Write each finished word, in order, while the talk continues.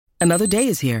Another day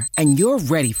is here, and you're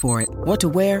ready for it. What to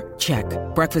wear? Check.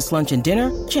 Breakfast, lunch, and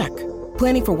dinner? Check.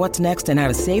 Planning for what's next and how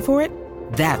to save for it?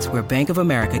 That's where Bank of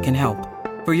America can help.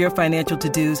 For your financial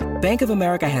to-dos, Bank of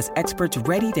America has experts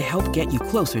ready to help get you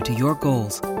closer to your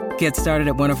goals. Get started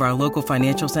at one of our local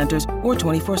financial centers or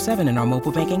 24/7 in our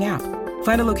mobile banking app.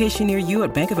 Find a location near you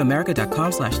at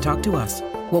bankofamerica.com/talktous.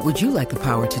 What would you like the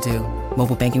power to do?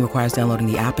 Mobile banking requires downloading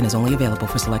the app and is only available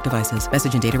for select devices.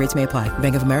 Message and data rates may apply.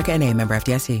 Bank of America N.A., member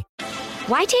FDIC.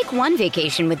 Why take one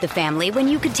vacation with the family when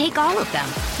you could take all of them?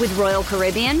 With Royal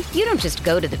Caribbean, you don't just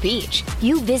go to the beach.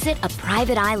 You visit a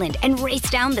private island and race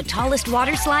down the tallest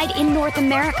water slide in North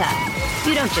America.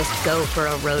 You don't just go for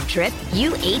a road trip.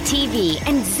 You ATV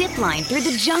and zip line through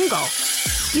the jungle.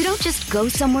 You don't just go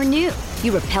somewhere new.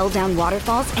 You rappel down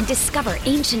waterfalls and discover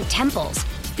ancient temples.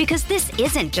 Because this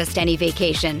isn't just any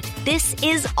vacation. This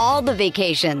is all the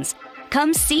vacations.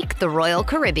 Come seek the Royal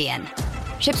Caribbean.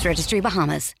 Ships Registry,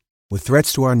 Bahamas. With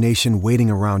threats to our nation waiting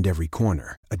around every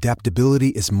corner, adaptability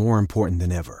is more important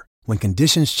than ever. When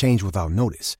conditions change without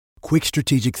notice, quick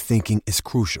strategic thinking is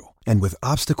crucial. And with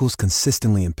obstacles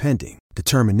consistently impending,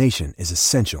 determination is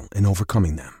essential in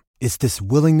overcoming them. It's this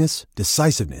willingness,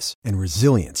 decisiveness, and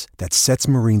resilience that sets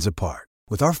Marines apart.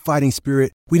 With our fighting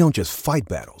spirit, we don't just fight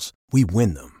battles, we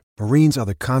win them. Marines are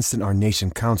the constant our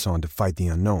nation counts on to fight the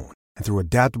unknown. And through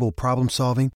adaptable problem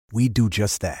solving, we do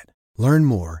just that. Learn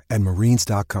more at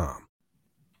marines.com.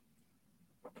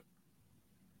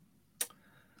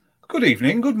 Good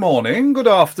evening, good morning, good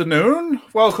afternoon.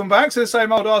 Welcome back to the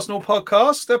Same Old Arsenal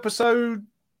podcast, episode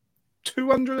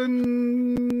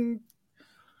 200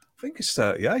 I think it's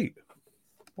 38.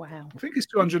 Wow. I think it's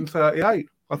 238.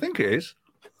 I think it is.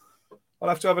 I'll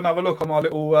have to have another look on my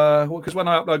little, because when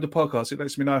I upload the podcast, it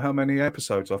lets me know how many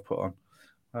episodes I've put on.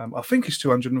 I think it's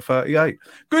 238.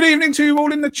 Good evening to you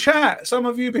all in the chat. Some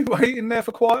of you have been waiting there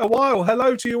for quite a while.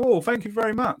 Hello to you all. Thank you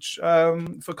very much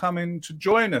for coming to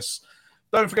join us.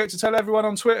 Don't forget to tell everyone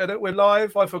on Twitter that we're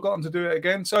live. I've forgotten to do it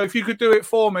again. So if you could do it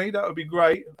for me, that would be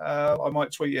great. I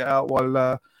might tweet it out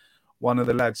while one of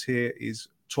the lads here is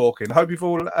talking. Hope you've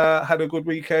all had a good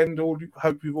weekend.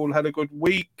 Hope you've all had a good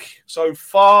week so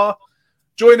far.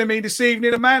 Joining me this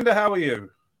evening, Amanda, how are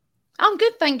you? I'm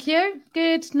good, thank you.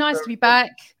 Good. Nice to be back.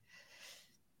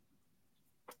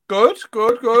 Good.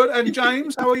 And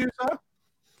James, how are you, sir?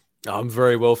 I'm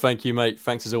very well, thank you, mate.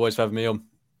 Thanks as always for having me on.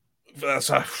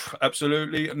 That's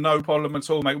absolutely no problem at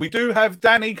all, mate. We do have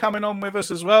Danny coming on with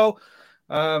us as well.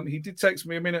 He did text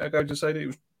me a minute ago to say that he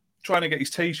was trying to get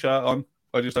his T-shirt on.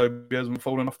 I just hope he hasn't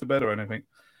fallen off the bed or anything.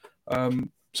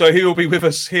 So he will be with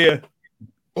us here.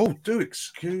 Oh, do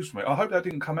excuse me. I hope that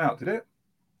didn't come out, did it?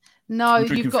 No,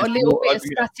 you've got a little bit of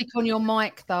static on your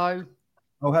mic, though.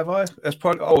 Oh, have I? That's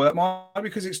probably. Oh, that might be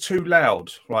because it's too loud.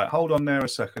 Right, hold on there a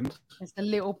second. It's a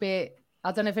little bit.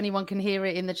 I don't know if anyone can hear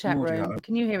it in the chat room.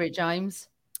 Can you hear it, James?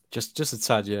 Just a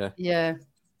tad, yeah. Yeah.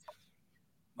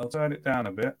 I'll turn it down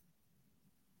a bit.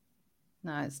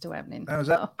 No, it's still happening. Now, is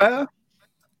that better?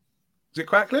 Is it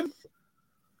crackling?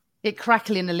 It's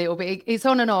crackling a little bit. It's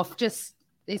on and off.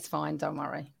 It's fine. Don't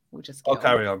worry. We'll just. I'll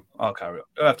carry on. I'll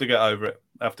have to get over it.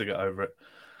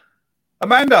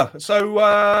 Amanda,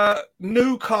 so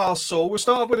Newcastle. We'll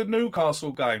start with a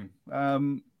Newcastle game.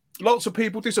 Lots of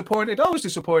people disappointed. I was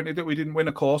disappointed that we didn't win,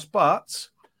 of course, but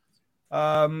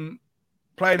playing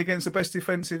against the best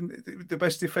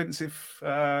defensive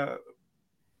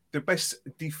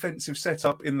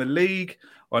setup in the league.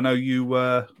 I know you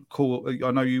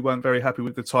weren't very happy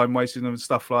with the time wasting and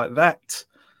stuff like that.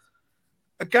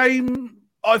 A game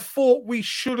I thought we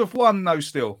should have won, though.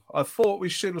 Still, I thought we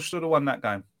should have won that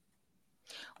game.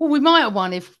 Well, we might have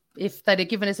won if they'd have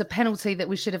given us a penalty that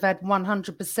we should have had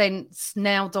 100%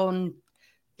 nailed on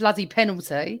bloody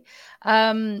penalty.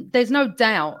 There's no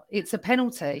doubt it's a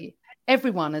penalty.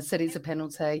 Everyone has said it's a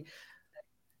penalty,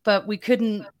 but we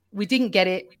didn't get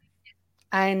it.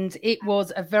 And it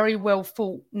was a very well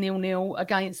fought 0-0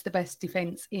 against the best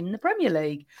defence in the Premier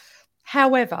League.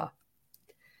 However,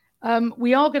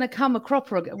 we are going to come a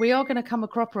cropper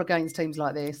against teams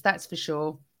like this. That's for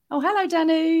sure. Oh, hello,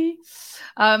 Danny.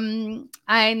 And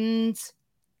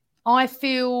I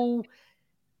feel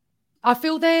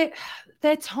their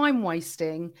time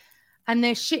wasting and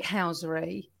their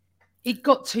shithousery, it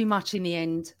got too much in the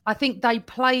end. I think they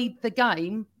played the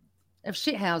game of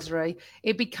shithousery.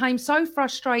 It became so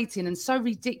frustrating and so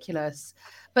ridiculous.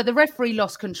 But the referee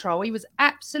lost control. He was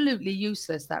absolutely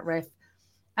useless, that ref.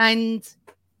 And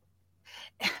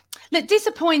look,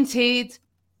 disappointed.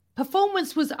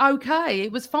 Performance was okay.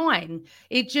 It was fine.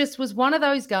 It just was one of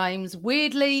those games.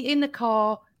 Weirdly, in the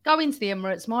car, going to the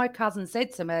Emirates, my cousin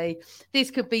said to me, this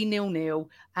could be 0-0.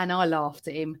 And I laughed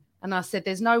at him And I said,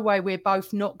 there's no way we're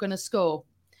both not going to score.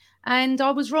 And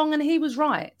I was wrong and he was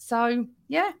right. So,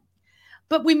 yeah.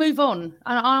 But we move on.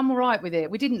 And I'm all right with it.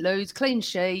 We didn't lose. Clean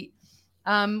sheet.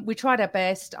 We tried our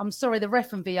best. I'm sorry, the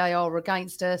ref and VAR were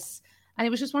against us. And it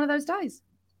was just one of those days.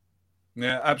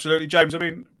 Yeah, absolutely, James. I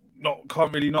mean,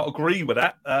 can't really not agree with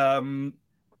that.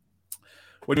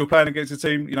 When you're playing against a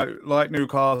team, like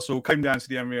Newcastle, came down to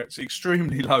the Emirates,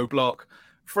 extremely low block.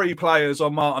 3 players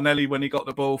on Martinelli when he got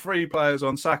the ball, 3 players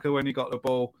on Saka when he got the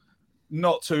ball.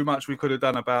 Not too much we could have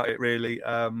done about it, really.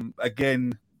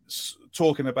 Again,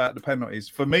 talking about the penalties,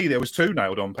 for me, there was 2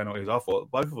 nailed-on penalties. I thought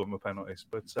both of them were penalties,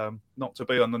 but not to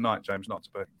be on the night, James, not to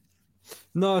be.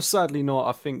 No, sadly not.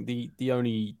 I think the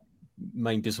only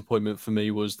main disappointment for me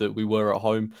was that we were at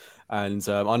home, and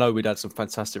I know we'd had some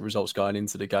fantastic results going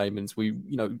into the game, and we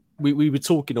were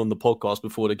talking on the podcast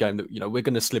before the game that we're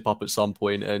going to slip up at some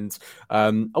point, and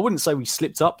I wouldn't say we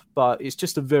slipped up, but it's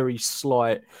just a very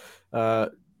slight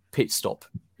pit stop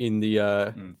in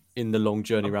the long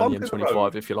journey around the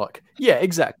M25, if you like. Yeah,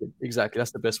 exactly.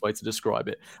 That's the best way to describe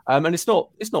it. And it's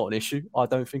not an issue, I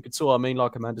don't think at all. I mean,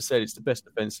 like Amanda said, it's the best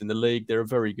defence in the league. They're a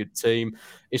very good team.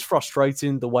 It's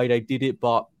frustrating the way they did it,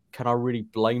 but can I really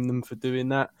blame them for doing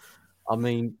that? I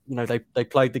mean, they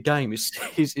played the game.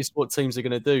 It's what teams are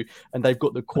going to do, and they've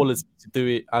got the quality to do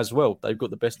it as well. They've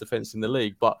got the best defence in the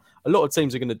league, but a lot of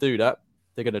teams are going to do that.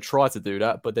 They're going to try to do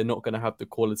that, but they're not going to have the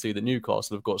quality that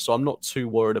Newcastle have got. So I'm not too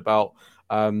worried about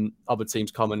other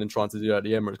teams coming and trying to do that at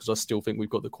the Emirates, because I still think we've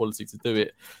got the quality to do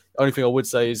it. The only thing I would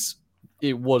say is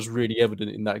it was really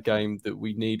evident in that game that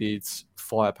we needed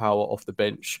firepower off the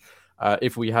bench.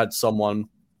 If we had someone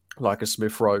like a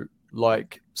Smith Rowe,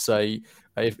 like, say,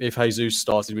 if Jesus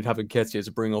started, we'd have Nketiah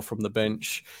to bring off from the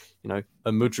bench,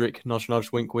 a Mudryk, nudge,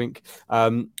 nudge, wink, wink,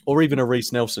 or even a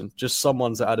Reece Nelson, just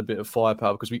someone that had a bit of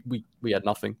firepower, because we had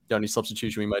nothing. The only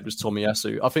substitution we made was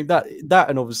Tomiyasu. I think that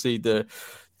and obviously the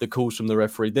calls from the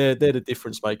referee, they're the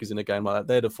difference makers in a game like that.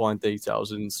 They're the fine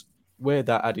details, and where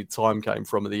that added time came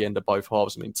from at the end of both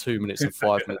halves. I mean, 2 minutes and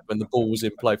 5 minutes when the ball was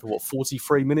in play for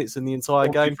 43 minutes in the entire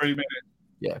game. 43 minutes.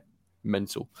 Yeah,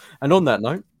 mental. And on that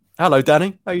note, hello,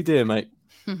 Danny. How you doing, mate?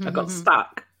 I got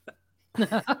stuck.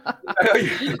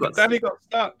 Danny got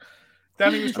stuck.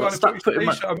 Danny was trying to put his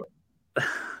t-shirt on.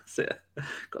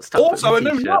 Got stuck. Also, a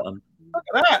new look. Look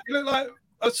at that. You look like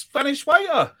a Spanish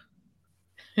waiter.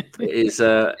 It is.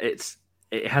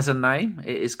 It has a name.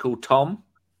 It is called Tom,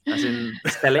 as in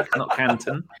Stelic, not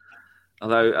Canton.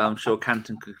 Although I'm sure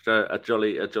Canton could grow a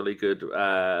jolly good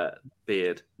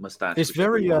beard, moustache. It's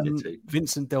very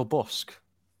Vincent Del Bosque.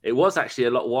 It was actually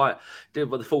a lot white. Did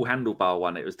the full handlebar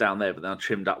one? It was down there, but then I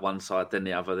trimmed up one side, then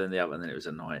the other, and then it was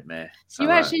a nightmare. So,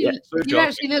 you actually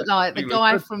look like the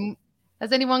guy from.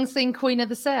 Has anyone seen Queen of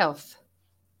the South?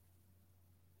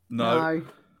 No.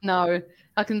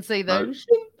 I can see those.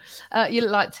 No. You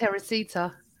look like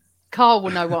Teresita. Carl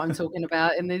will know what I'm talking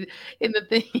about in the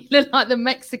thing. You look like the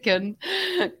Mexican.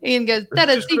 Ian goes,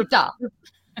 Teresita.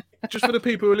 Just for the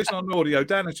people who listen on audio,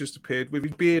 Dan has just appeared with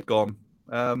his beard gone.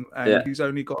 He's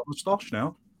only got a moustache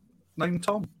now, named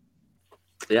Tom.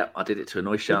 Yeah, I did it to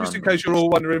annoy Sean. Just in case you're all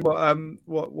wondering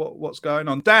what's going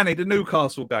on. Danny, the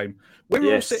Newcastle game.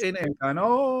 We're all sitting here going,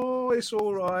 oh, it's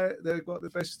all right. They've got the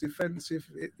best defensive,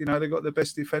 they've got the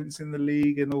best defence in the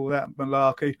league and all that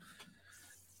malarkey.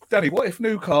 Danny, what if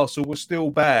Newcastle was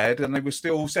still bad and they were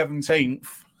still 17th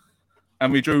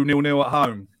and we drew 0-0 at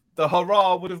home? The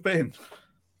hurrah would have been.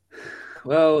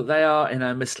 Well, they are in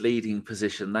a misleading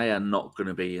position. They are not going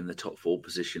to be in the top 4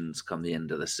 positions come the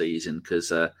end of the season,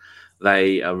 because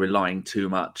they are relying too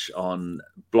much on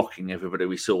blocking everybody.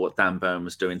 We saw what Dan Burn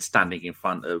was doing, standing in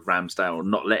front of Ramsdale,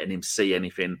 not letting him see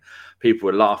anything. People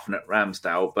were laughing at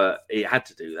Ramsdale, but he had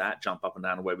to do that, jump up and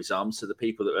down and wave his arms, so the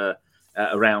people that were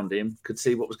around him could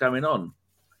see what was going on.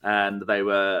 And they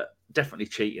were definitely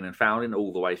cheating and fouling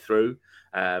all the way through.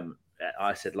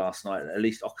 I said last night, at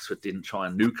least Oxford didn't try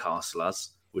and Newcastle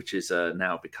us, which is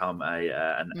now become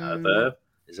a verb.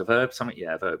 Is a verb something?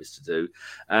 Yeah, a verb is to do.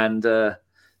 And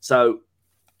so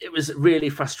it was really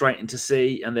frustrating to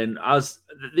see. And then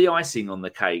the icing on the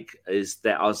cake is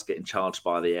that I was getting charged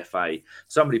by the FA.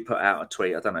 Somebody put out a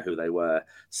tweet, I don't know who they were,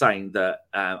 saying that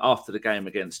after the game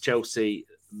against Chelsea,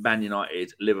 Man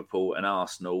United, Liverpool and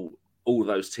Arsenal, all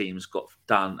those teams got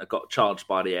charged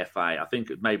by the FA. I think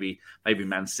maybe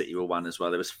Man City were one as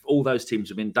well. All those teams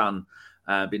have been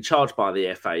charged by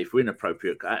the FA for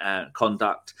inappropriate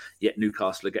conduct, yet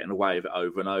Newcastle are getting away with it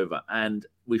over and over. And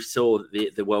we saw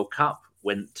the World Cup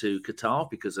went to Qatar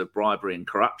because of bribery and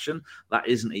corruption. That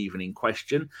isn't even in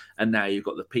question. And now you've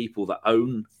got the people that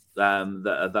own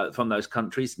from those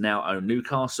countries now own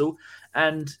Newcastle.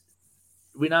 And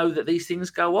we know that these things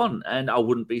go on, and I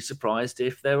wouldn't be surprised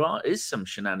if there is some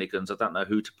shenanigans. I don't know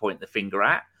who to point the finger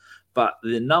at, but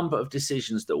the number of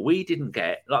decisions that we didn't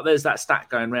get, like there's that stat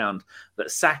going around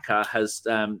that Saka has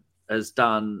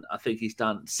done, I think he's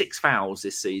done 6 fouls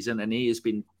this season, and he has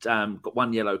been got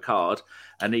 1 yellow card,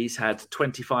 and he's had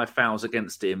 25 fouls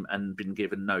against him and been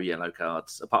given no yellow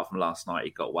cards, apart from last night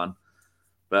he got one.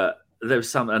 But there's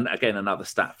some, and again, another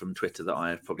stat from Twitter that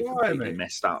I have probably completely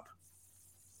messed up.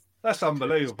 That's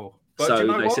unbelievable. But so do you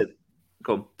know they what? said,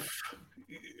 come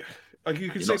on. You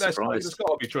can see that's got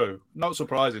to be true. Not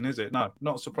surprising, is it? No,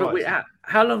 not surprising. But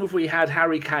how long have we had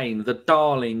Harry Kane, the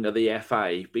darling of the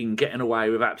FA, been getting away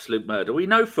with absolute murder? We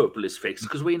know football is fixed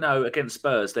because we know against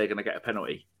Spurs they're going to get a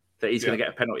penalty. That he's going to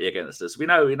get a penalty against us. We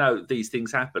know these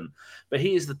things happen. But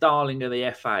he is the darling of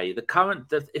the FA.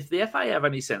 If the FA have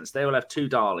any sense, they will have 2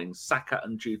 darlings, Saka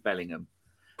and Jude Bellingham.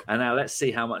 And now let's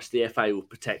see how much the FA will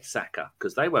protect Saka,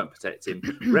 because they won't protect him.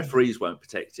 Referees won't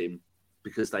protect him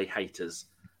because they hate us.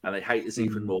 And they hate us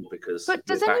even more because... But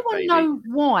does anyone know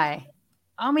why?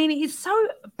 I mean, it's so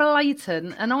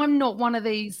blatant, and I'm not one of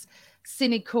these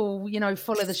cynical,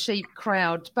 follow the sheep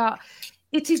crowd, but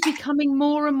it is becoming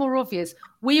more and more obvious.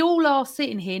 We all are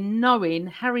sitting here knowing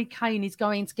Harry Kane is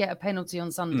going to get a penalty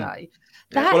on Sunday.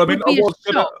 That would be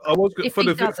a shock if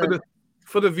he doesn't.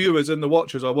 For the viewers and the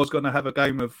watchers, I was going to have a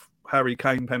game of Harry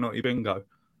Kane penalty bingo.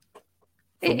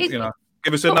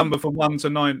 Give us a number from 1 to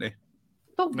 90.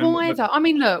 But why though? I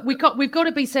mean, look, we've got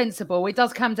to be sensible. It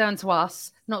does come down to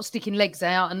us not sticking legs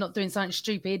out and not doing something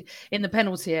stupid in the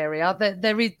penalty area.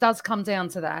 Does come down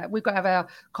to that. We've got to have our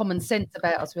common sense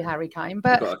about us with Harry Kane.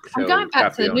 But I'm going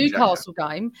back to the Newcastle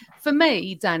game. For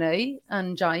me, Danny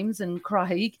and James and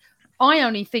Craig, I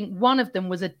only think one of them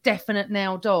was a definite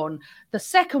nailed on. The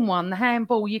second one, the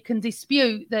handball, you can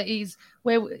dispute that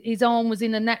where his arm was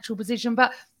in a natural position,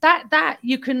 but that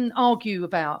you can argue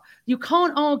about. You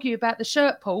can't argue about the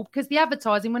shirt pull because the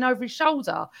advertising went over his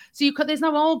shoulder. So there's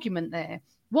no argument there.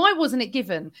 Why wasn't it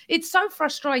given? It's so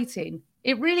frustrating.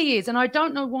 It really is. And I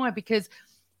don't know why, because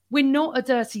we're not a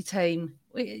dirty team.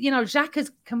 Jacques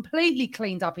has completely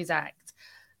cleaned up his act.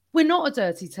 We're not a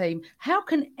dirty team. How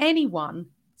can anyone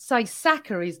say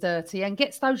Saka is dirty and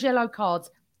gets those yellow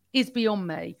cards is beyond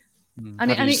me.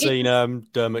 Have you seen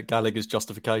Dermot Gallagher's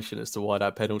justification as to why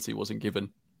that penalty wasn't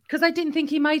given? Because they didn't think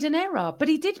he made an error, but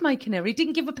he did make an error. He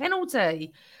didn't give a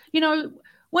penalty.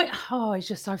 It's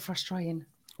just so frustrating.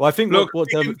 Well, I think what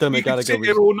Dermot Gallagher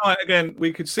was... all night again.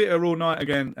 We could sit here all night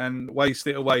again and waste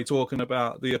it away talking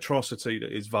about the atrocity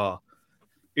that is VAR.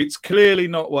 It's clearly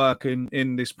not working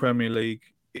in this Premier League.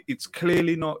 It's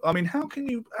clearly not. I mean, how can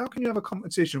you have a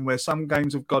competition where some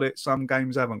games have got it, some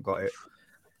games haven't got it?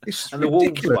 It's and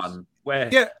ridiculous. The Wolves one, where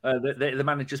the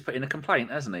manager's put in a complaint,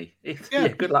 hasn't he?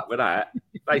 Good luck with that.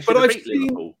 They should have beat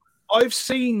Liverpool. I've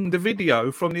seen the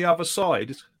video from the other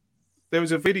side. There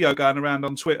was a video going around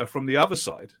on Twitter from the other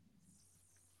side.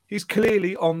 He's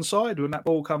clearly onside when that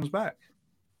ball comes back.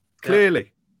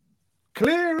 Clearly.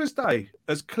 Clear as day,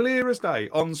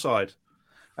 onside.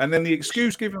 And then the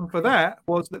excuse given for that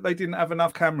was that they didn't have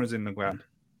enough cameras in the ground.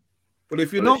 But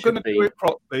if you're not going to do it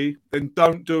properly, then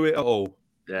don't do it at all.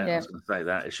 Yeah, I was going to say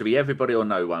that. It should be everybody or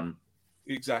no one.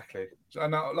 Exactly.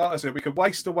 And like I said, we could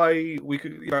waste away. We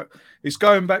could, it's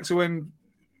going back to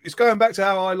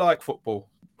how I like football.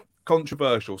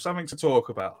 Controversial, something to talk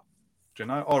about. Do you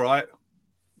know? All right.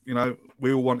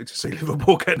 We all wanted to see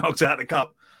Liverpool get knocked out of the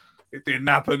cup. It didn't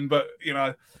happen, but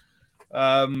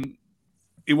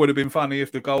it would have been funny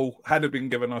if the goal had been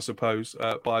given, I suppose,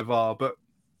 by VAR. But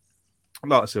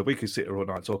like I said, we could sit here all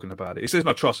night talking about it. It's an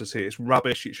atrocity. It's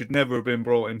rubbish. It should never have been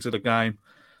brought into the game.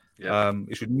 Yeah.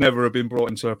 It should never have been brought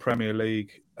into a Premier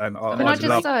League. And Can I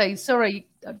just say, sorry,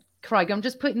 Craig, I'm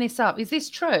just putting this up. Is this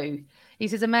true? He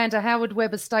says, Amanda Howard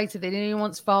Webb has stated that he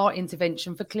wants VAR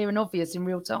intervention for clear and obvious in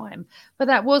real time. But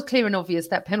that was clear and obvious,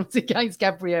 that penalty against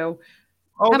Gabriel.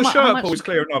 The shirt pull is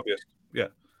clear and obvious. Yeah.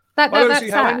 I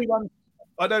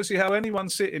don't see how anyone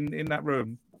sitting in that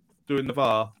room doing the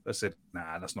VAR that said,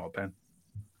 nah, that's not a pen.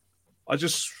 I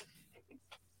just...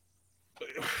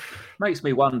 Makes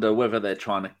me wonder whether they're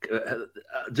trying to...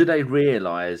 do they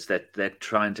realise that they're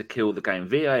trying to kill the game?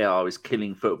 VAR is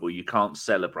killing football. You can't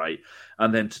celebrate.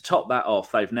 And then to top that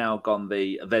off, they've now gone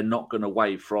they're not going to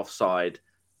wave for offside.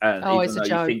 And even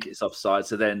though you think it's offside,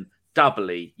 so then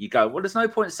doubly you go, well, there's no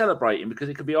point celebrating because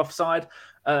it could be offside.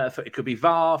 It could be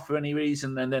VAR for any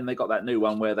reason. And then they got that new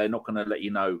one where they're not going to let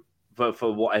you know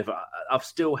for whatever. I've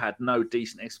still had no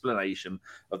decent explanation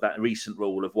of that recent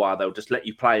rule of why they'll just let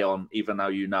you play on, even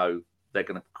though they're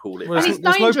going to call it. Well, it's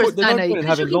dangerous, Danny. No point in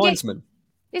having linesmen.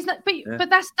 Isn't that? But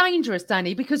that's dangerous,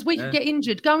 Danny, because we could get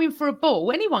injured going for a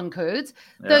ball. Anyone could.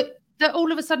 That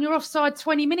all of a sudden you're offside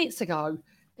 20 minutes ago.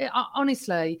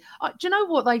 Honestly, do you know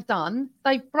what they've done?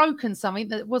 They've broken something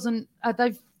that wasn't.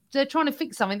 They're trying to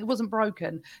fix something that wasn't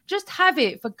broken. Just have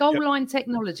it for goal line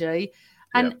technology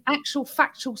and actual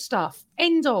factual stuff.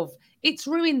 End of. It's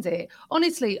ruined it.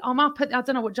 Honestly, I'm up at. I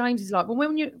don't know what James is like, but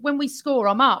when we score,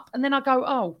 I'm up, and then I go,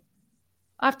 oh.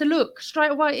 I have to look straight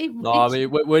away. I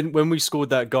mean, when we scored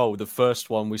that goal, the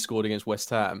first one we scored against West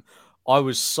Ham, I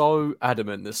was so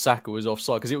adamant that Saka was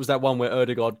offside because it was that one where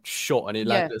Ødegaard shot and it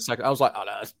landed at Saka. I was like, oh,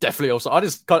 no, that's definitely offside.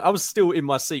 I was still in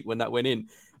my seat when that went in.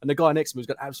 And the guy next to me was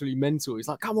got absolutely mental. He's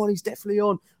like, come on, he's definitely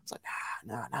on. I was like,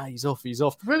 nah, he's off.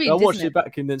 Ruined, I watched it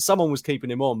back and then someone was keeping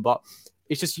him on, but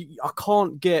it's just, I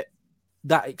can't get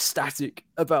that ecstatic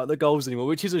about the goals anymore,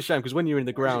 which is a shame because when you're in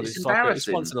the ground, it's like it's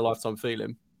once in a lifetime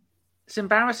feeling. It's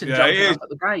embarrassing jumping up at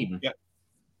the game. Yeah.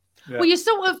 Well, you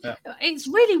sort of, it's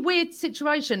really weird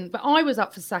situation, but I was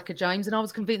up for Saka, James, and I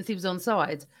was convinced he was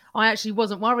onside. I actually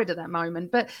wasn't worried at that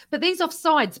moment. But these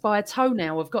offsides by a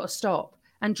toenail have got to stop.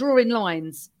 And drawing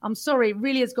lines, I'm sorry, it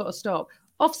really has got to stop.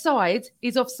 Offside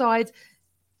is offside.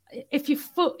 If your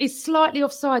foot is slightly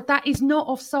offside, that is not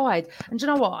offside. And do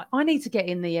you know what? I need to get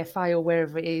in the FA or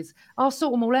wherever it is. I'll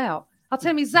sort them all out. I'll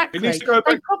tell them exactly. It needs to go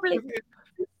back.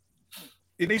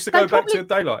 It needs to go back to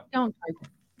daylight.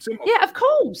 Yeah, of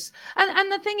course.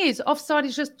 And the thing is, offside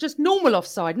is just normal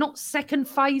offside, not second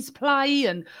phase play.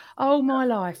 And oh my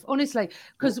life, honestly,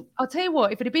 because I'll tell you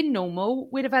what, if it had been normal,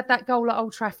 we'd have had that goal at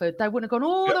Old Trafford. They wouldn't have gone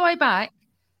all the way back.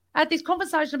 I had this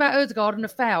conversation about Ødegaard and a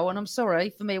foul, and I'm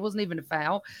sorry, for me, it wasn't even a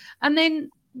foul. And then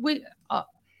we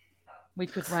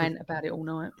could rant about it all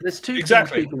night. There's two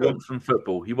things people want from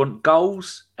football. You want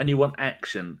goals and you want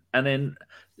action. And then,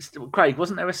 Craig,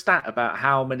 wasn't there a stat about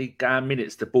how many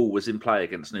minutes the ball was in play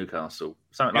against Newcastle?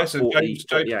 Something like 40,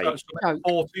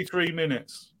 43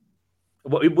 minutes.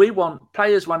 We want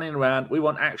players running around. We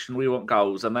want action. We want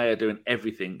goals. And they are doing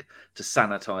everything to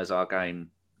sanitise our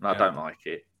game. And I don't like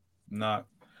it. No.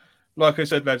 Like I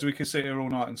said, lads, we can sit here all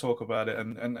night and talk about it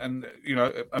and you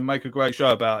know, and make a great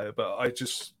show about it. But I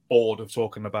just bored of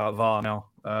talking about VAR now,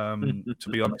 to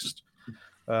be honest.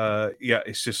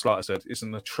 It's just like I said, it's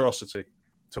an atrocity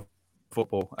to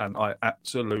football, and I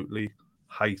absolutely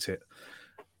hate it.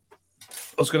 I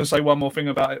was going to say one more thing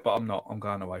about it, but I'm not. I'm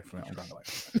going away from it.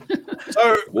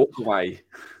 So walk away.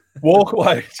 Walk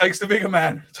away. Takes the bigger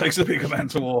man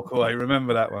to walk away.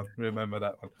 Remember that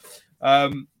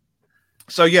one.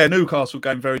 So, Newcastle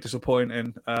game, very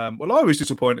disappointing. Well, I was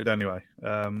disappointed anyway.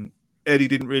 Eddie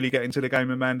didn't really get into the game,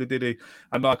 Amanda, did he?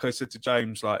 And like I said to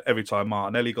James, like every time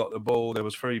Martinelli got the ball, there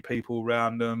was 3 people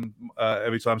around them.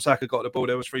 Every time Saka got the ball,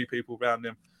 there was 3 people around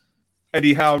him.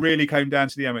 Eddie Howe really came down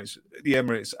to the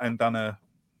Emirates and done a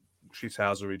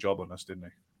shithousery job on us, didn't he?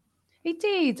 He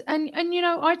did. And you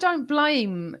know, I don't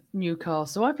blame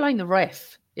Newcastle. I blame the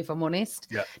ref, if I'm honest.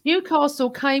 Yeah.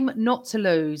 Newcastle came not to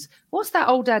lose. What's that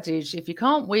old adage? If you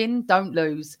can't win, don't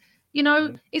lose. You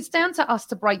know, it's down to us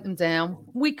to break them down.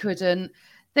 We couldn't.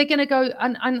 They're going to go,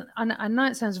 and I know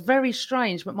it sounds very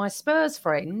strange, but my Spurs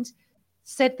friend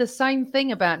said the same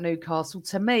thing about Newcastle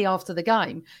to me after the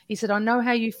game. He said, I know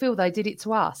how you feel. They did it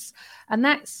to us. And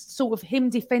that's sort of him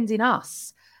defending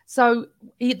us. So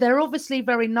they're obviously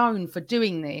very known for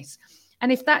doing this.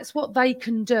 And if that's what they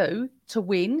can do to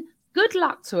win, good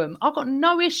luck to them. I've got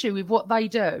no issue with what they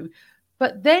do.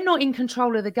 But they're not in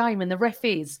control of the game, and the ref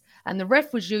is. And the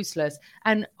ref was useless.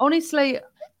 And honestly,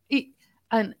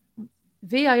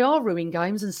 VAR ruin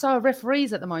games, and so are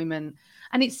referees at the moment.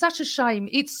 And it's such a shame.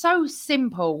 It's so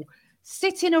simple.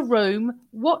 Sit in a room,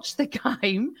 watch the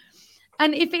game,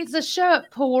 and if it's a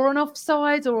shirt pull or an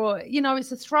offside or, you know,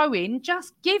 it's a throw-in,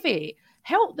 just give it.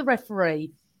 Help the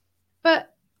referee.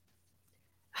 But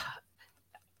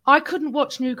I couldn't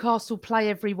watch Newcastle play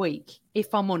every week,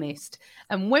 if I'm honest.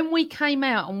 And when we came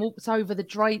out and walked over the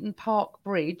Drayton Park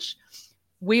Bridge,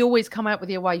 we always come out with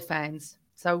the away fans.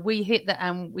 So we hit that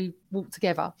and we walked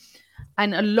together.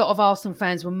 And a lot of Arsenal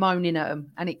fans were moaning at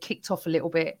them, and it kicked off a little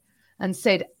bit and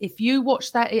said, if you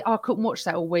watch that, I couldn't watch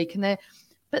that all week.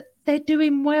 But they're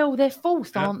doing well. They're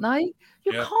fourth, aren't they?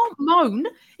 You can't moan.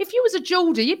 If you was a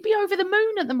Geordie, you'd be over the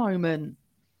moon at the moment.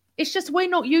 It's just we're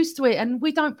not used to it, and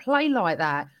we don't play like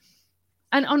that.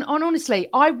 And honestly,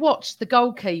 I watched the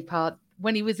goalkeeper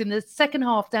when he was in the second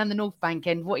half down the North Bank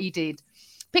end, what he did.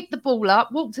 Picked the ball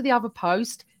up, walked to the other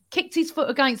post, kicked his foot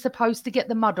against the post to get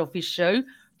the mud off his shoe,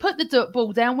 put the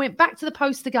ball down, went back to the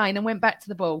post again and went back to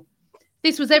the ball.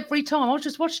 This was every time. I was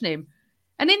just watching him.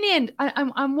 And in the end,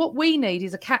 what we need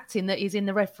is a captain that is in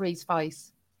the referee's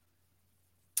face.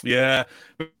 Yeah.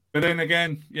 But then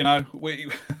again, you know,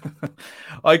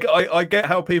 I get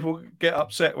how people get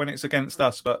upset when it's against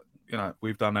us, but you know,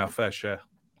 we've done our fair share.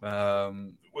 Not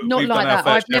like that.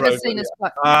 I've never seen us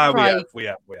play. We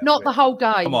have. Not the whole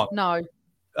game. Come on. No.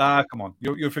 Come on.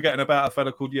 You're forgetting about a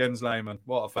fella called Jens Lehmann.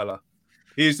 What a fella.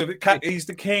 He's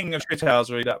the king of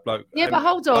shithousery, that bloke. Yeah, but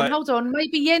hold on.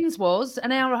 Maybe Jens was,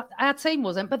 and our team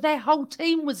wasn't, but their whole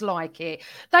team was like it.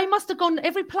 They must have gone.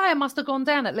 Every player must have gone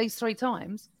down at least 3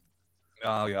 times.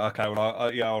 Oh yeah, okay. Well,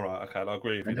 all right. Okay, I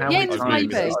agree with you.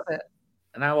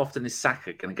 And how often is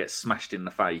Saka going to get smashed in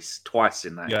the face twice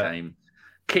in that game,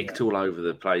 kicked all over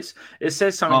the place? It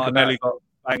says something about. He got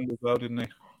banged as well, didn't he?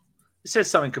 It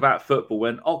says something about football.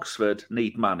 When Oxford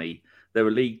need money, they're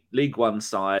a League One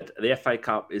side. The FA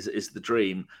Cup is the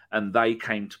dream, and they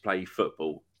came to play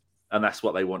football, and that's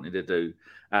what they wanted to do.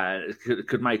 It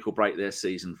could make or break their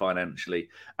season financially.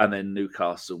 And then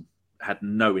Newcastle had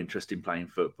no interest in playing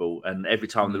football, and every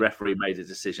time the referee made a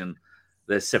decision,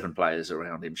 there's 7 players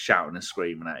around him shouting and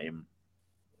screaming at him.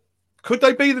 Could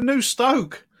they be the new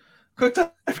Stoke? Could they?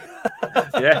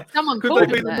 Yeah. Someone called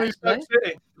them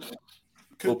that.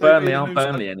 Well, Burnley aren't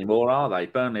Burnley anymore, are they?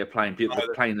 Burnley are playing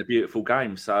the beautiful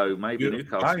game, so maybe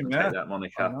Newcastle can take that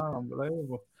moniker.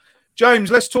 Unbelievable.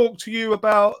 James, let's talk to you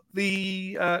about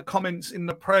the comments in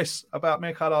the press about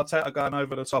Mikel Arteta going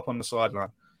over the top on the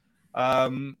sideline.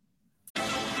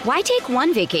 Why take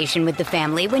one vacation with the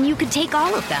family when you could take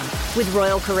all of them? With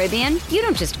Royal Caribbean, you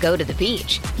don't just go to the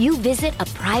beach. You visit a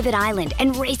private island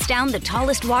and race down the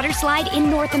tallest water slide in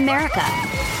North America.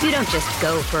 You don't just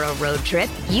go for a road trip.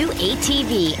 You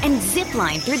ATV and zip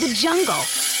line through the jungle.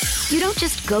 You don't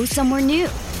just go somewhere new.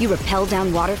 You rappel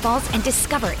down waterfalls and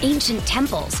discover ancient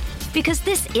temples. Because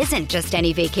this isn't just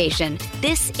any vacation.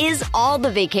 This is all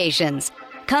the vacations.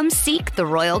 Come seek the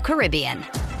Royal Caribbean.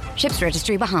 Ships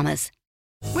Registry, Bahamas.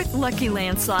 With Lucky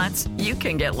Land Slots, you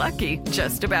can get lucky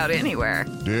just about anywhere.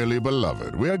 Dearly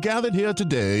beloved, we are gathered here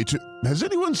today to... Has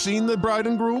anyone seen the bride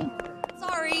and groom?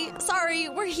 Sorry,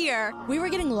 we're here. We were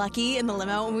getting lucky in the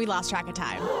limo and we lost track of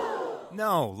time.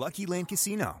 No, Lucky Land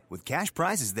Casino, with cash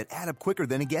prizes that add up quicker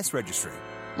than a guest registry.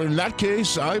 In that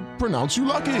case, I pronounce you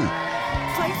lucky.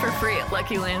 Play for free at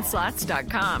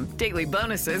LuckyLandSlots.com. Daily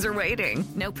bonuses are waiting.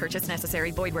 No purchase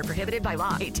necessary. Void where prohibited by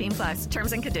law. 18+.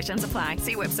 Terms and conditions apply.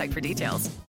 See website for details.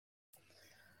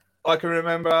 I can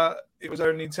remember it was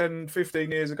only 10, 15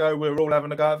 years ago we were all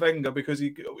having a go at Wenger because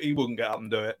he wouldn't get up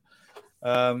and do it.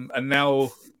 And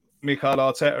now Mikel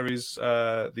Arteta is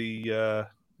the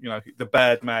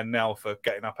bad man now for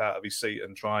getting up out of his seat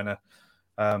and trying to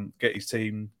get his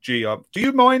team G up. Do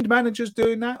you mind managers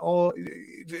doing that? Or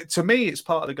to me, it's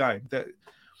part of the game. That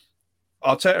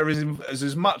Arteta is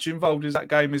as much involved in that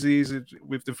game as he is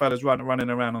with the fellas running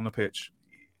around on the pitch.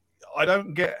 I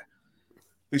don't get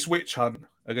this witch hunt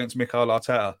against Mikel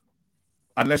Arteta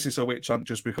unless it's a witch hunt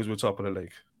just because we're top of the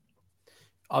league.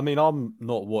 I mean, I'm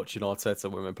not watching Arteta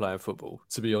when we're playing football,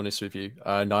 to be honest with you.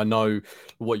 And I know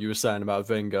what you were saying about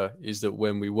Wenger is that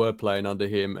when we were playing under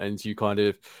him and you kind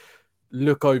of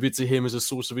look over to him as a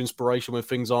source of inspiration when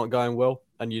things aren't going well,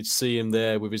 and you'd see him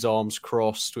there with his arms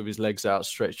crossed, with his legs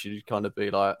outstretched, you'd kind of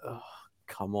be like, oh,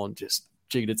 come on, just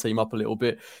G the team up a little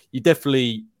bit. You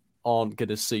definitely aren't going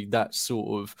to see that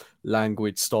sort of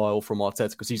languid style from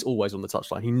Arteta because he's always on the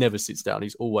touchline. He never sits down.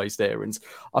 He's always there. And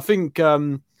I think, I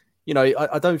don't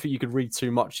think you could read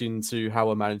too much into how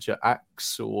a manager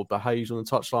acts or behaves on the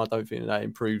touchline. I don't think that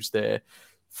improves their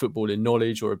footballing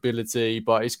knowledge or ability,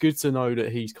 but it's good to know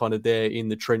that he's kind of there in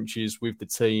the trenches with the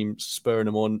team, spurring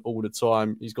them on all the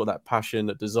time. He's got that passion,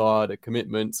 that desire, that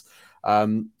commitment,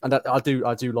 and that I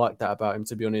do like that about him,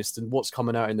 to be honest. And what's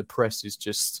coming out in the press is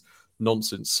just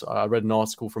nonsense. I read an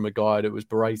article from a guy that was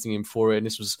berating him for it, and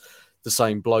this was the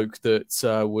same bloke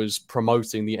that was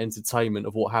promoting the entertainment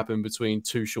of what happened between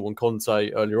Tuchel and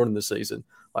Conte earlier on in the season.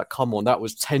 Like, come on, that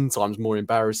was 10 times more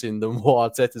embarrassing than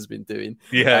what Arteta's been doing.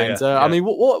 I mean,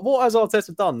 what has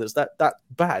Arteta done that's that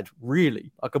bad,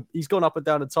 really? Like, he's gone up and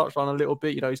down the touchline a little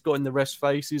bit. He's got in the rest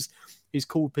faces. He's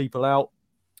called people out.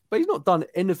 But he's not done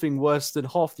anything worse than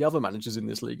half the other managers in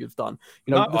this league have done.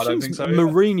 The things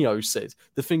Mourinho said,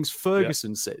 the things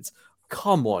Ferguson said.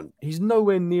 Come on, he's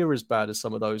nowhere near as bad as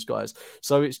some of those guys.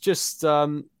 So it's just, I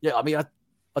mean, I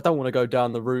don't want to go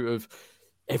down the route of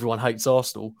everyone hates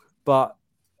Arsenal, but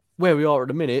where we are at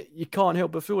the minute, you can't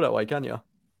help but feel that way, can you?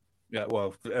 Yeah,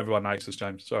 well, everyone hates us,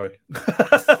 James. Sorry,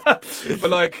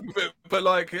 but like,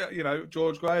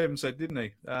 George Graham said, didn't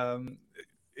he?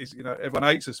 Everyone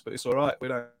hates us, but it's all right. We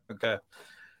don't care.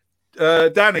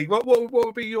 Danny, what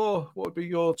would be your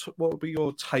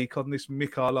take on this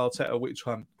Mikel Arteta witch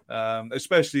hunt,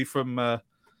 especially from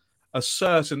a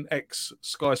certain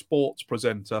ex-Sky Sports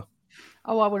presenter.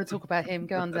 Oh, I want to talk about him.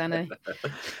 Go on, Danny.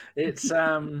 It's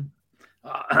so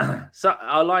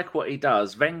I like what he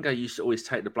does. Wenger used to always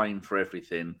take the blame for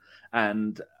everything,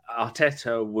 and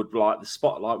Arteta would like the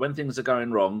spotlight when things are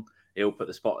going wrong. He'll get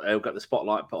the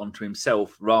spotlight put onto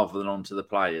himself rather than onto the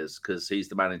players because he's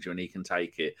the manager and he can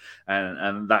take it,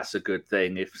 and that's a good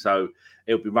thing. If so,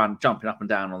 he'll be jumping up and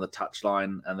down on the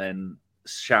touchline and then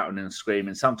shouting and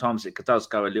screaming. Sometimes it does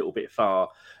go a little bit far,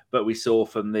 but we saw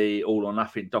from the All or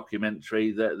Nothing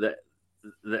documentary that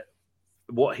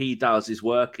what he does is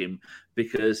working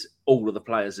because all of the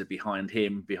players are behind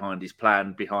him, behind his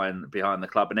plan, behind the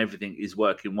club, and everything is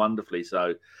working wonderfully.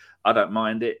 So I don't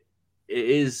mind it. It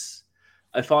is,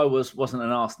 if I wasn't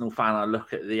an Arsenal fan, I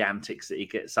look at the antics that he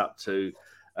gets up to,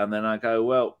 and then I go,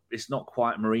 well, it's not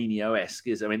quite Mourinho-esque,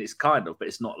 is it? I mean, it's kind of, but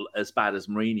it's not as bad as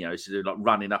Mourinho used to do, like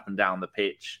running up and down the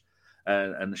pitch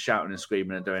and shouting and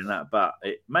screaming and doing that. But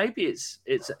maybe it's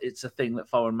a thing that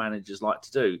foreign managers like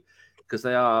to do because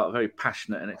they are very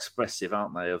passionate and expressive,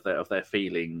 aren't they, of their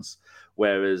feelings?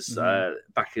 Whereas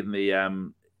back in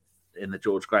the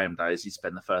George Graham days, he'd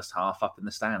spend the first half up in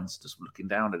the stands just looking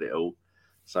down at it all.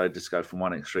 So just go from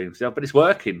one extreme to the other. But it's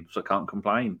working, so I can't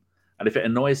complain. And if it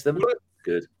annoys them,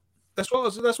 good. That's what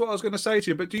I was going to say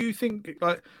to you. But do you think,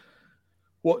 like,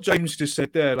 what James just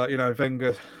said there, like,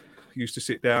 Wenger used to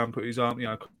sit down, put his arm,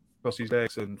 across his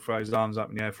legs and throw his arms up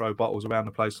in the air, throw bottles around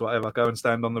the place, or whatever, go and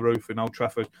stand on the roof in Old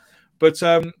Trafford. But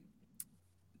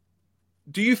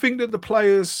do you think that the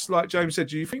players, like James said,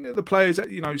 do you think that the players,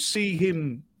 see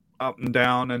him up and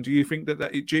down, and do you think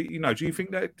that do you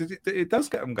think that it does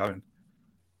get them going?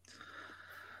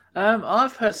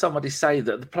 I've heard somebody say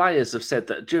that the players have said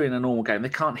that during a normal game they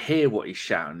can't hear what he's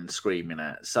shouting and screaming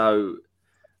at. So,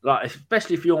 like,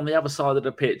 especially if you're on the other side of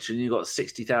the pitch and you've got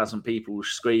 60,000 people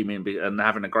screaming and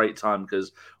having a great time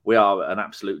because we are an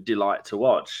absolute delight to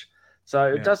watch. So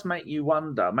it does make me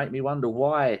wonder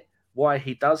why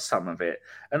he does some of it.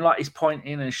 And like he's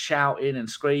pointing and shouting and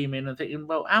screaming and thinking,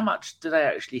 well, how much do they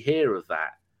actually hear of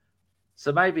that?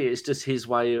 So maybe it's just his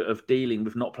way of dealing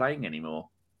with not playing anymore.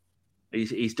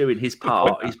 He's doing his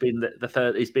part. He's been the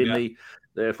third. He's been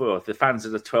the fans are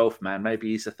the 12th man. Maybe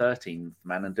he's the 13th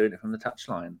man and doing it from the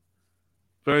touchline.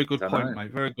 Very good point,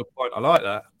 mate. Very good point. I like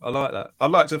that.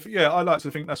 I'd like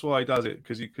to think that's why he does it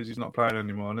because he's not playing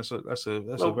anymore, and that's a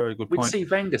very good point. We'd see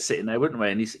Wenger sitting there, wouldn't we?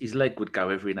 And his leg would go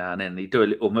every now and then. He'd do a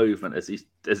little movement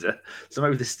so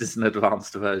maybe this is an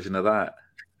advanced version of that.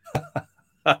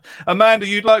 Amanda,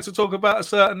 you'd like to talk about a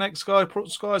certain ex-Sky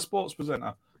Sports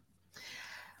presenter?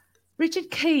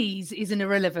 Richard Keys is an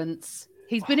irrelevance.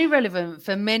 He's been irrelevant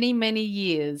for many, many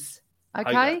years.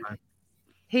 Okay,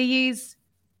 he is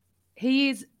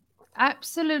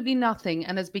absolutely nothing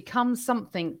and has become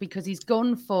something because he's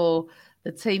gone for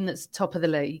the team that's top of the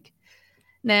league.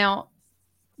 Now,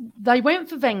 they went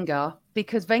for Wenger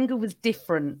because Wenger was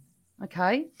different,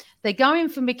 okay? They're going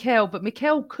for Mikel, but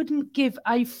Mikel couldn't give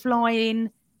a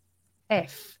flying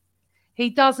F.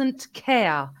 He doesn't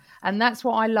care, and that's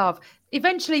what I love.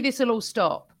 Eventually, this will all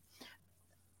stop.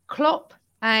 Klopp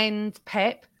and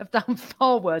Pep have done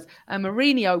far worse, and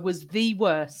Mourinho was the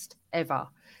worst ever.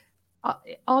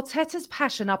 Arteta's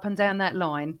passion up and down that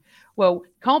line, well,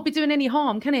 can't be doing any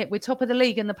harm, can it? We're top of the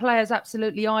league and the players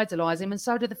absolutely idolise him and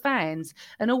so do the fans.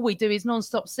 And all we do is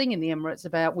non-stop sing in the Emirates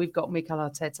about we've got Mikel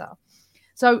Arteta.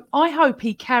 So I hope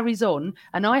he carries on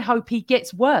and I hope he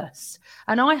gets worse.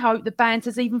 And I hope the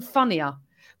banter's even funnier.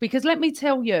 Because let me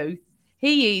tell you,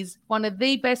 he is one of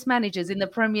the best managers in the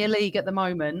Premier League at the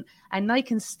moment and they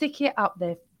can stick it up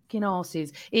their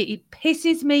asses. It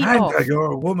pisses me off.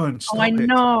 You're a woman. Stop I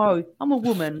know. I'm a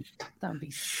woman. Don't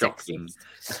be shocking.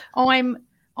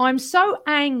 I'm so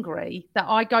angry that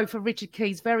I go for Richard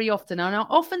Keys very often. And I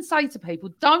often say to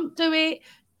people, don't do it.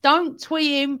 Don't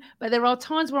tweet him. But there are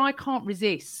times where I can't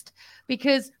resist.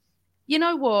 Because you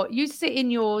know what? You sit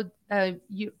in your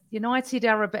United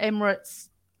Arab Emirates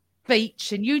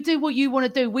beach and you do what you want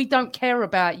to do. We don't care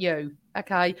about you.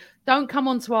 Okay, don't come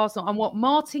on to Arsenal. And what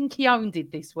Martin Keown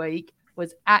did this week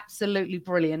was absolutely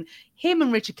brilliant. Him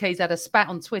and Richard Keys had a spat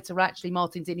on Twitter. Actually,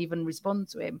 Martin didn't even respond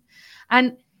to him.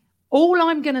 And all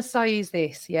I'm going to say is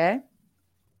this, yeah?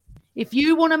 If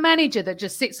you want a manager that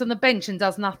just sits on the bench and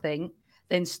does nothing,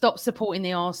 then stop supporting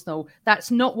the Arsenal.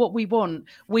 That's not what we want.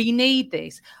 We need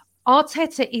this.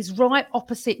 Arteta is right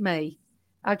opposite me,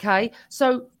 okay?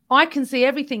 So I can see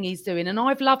everything he's doing and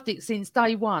I've loved it since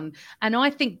day one. And I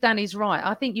think Danny's right.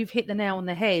 I think you've hit the nail on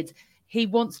the head. He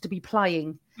wants to be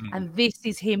playing and this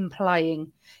is him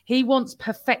playing. He wants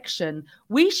perfection.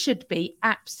 We should be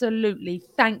absolutely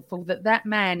thankful that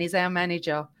man is our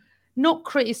manager. not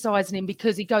criticising him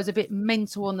because he goes a bit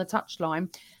mental on the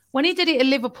touchline. When he did it at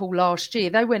Liverpool last year,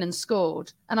 they went and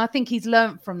scored. And I think he's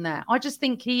learnt from that. I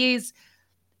think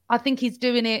he's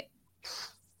doing it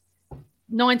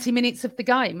 90 minutes of the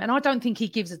game. And I don't think he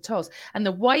gives a toss. And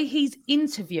the way he's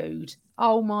interviewed,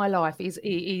 oh my life,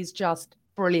 is just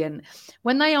brilliant.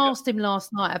 When they asked him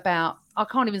last night about, I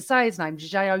can't even say his name,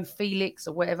 João Felix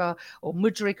or whatever, or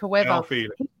Mudryk or whatever.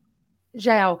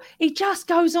 João, he just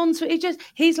goes on to it.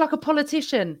 He's like a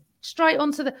politician. Straight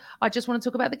onto I just want to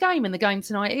talk about the game, and the game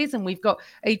tonight is, and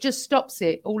he just stops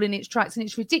it all in its tracks. And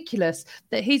it's ridiculous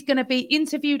that he's going to be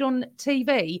interviewed on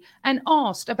TV and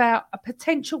asked about a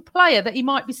potential player that he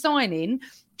might be signing,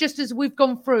 just as we've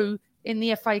gone through in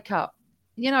the FA Cup.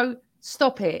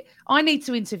 Stop it. I need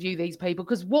to interview these people,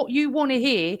 because what you want to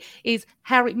hear is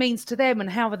how it means to them and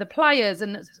how are the players,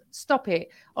 and stop it.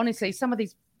 Honestly, some of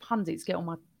these pundits get on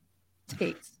my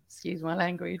tits. Excuse my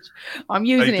language. I'm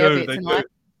using it a bit tonight.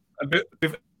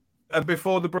 And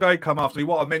before the break come after me,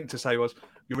 what I meant to say was,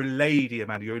 you're a lady,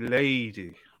 Amanda. You're a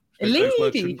lady. A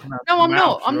lady? No, I'm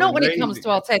not. I'm not when it comes to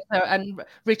Arteta and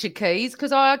Richard Keys,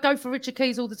 because I go for Richard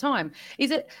Keys all the time.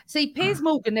 Piers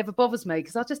Morgan never bothers me,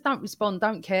 because I just don't respond,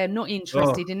 don't care, not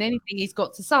interested in anything he's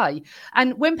got to say.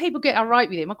 And when people get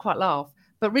irate with him, I quite laugh.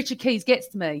 But Richard Keys gets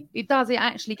to me. It does. It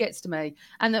actually gets to me.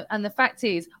 And the fact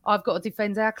is, I've got to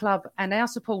defend our club and our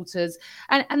supporters.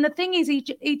 And the thing is,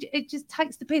 it just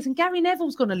takes the piss. And Gary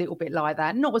Neville's gone a little bit like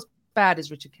that. Not as bad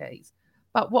as Richard Keys.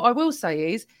 But what I will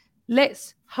say is,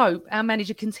 let's hope our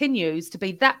manager continues to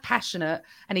be that passionate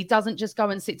and he doesn't just go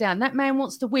and sit down. That man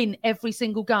wants to win every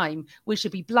single game. We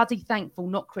should be bloody thankful,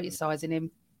 not criticising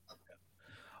him.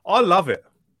 I love it.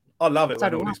 When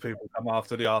all these people come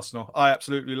after the Arsenal. I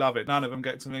absolutely love it. None of them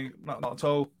get to me, not at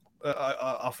all.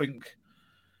 I think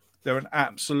they're an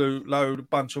absolute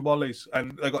bunch of wallies,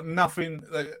 and they've got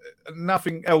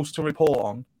nothing else to report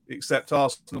on except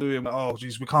Arsenal doing, oh,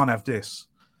 geez, we can't have this.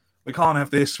 We can't have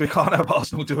this. We can't have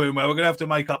Arsenal doing well. We're going to have to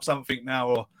make up something now,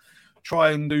 or try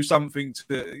and do something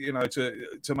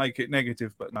to make it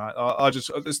negative. But no, I just,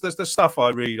 there's the stuff I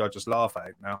read, I just laugh at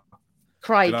it now.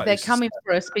 Craig, they're coming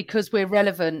for us because we're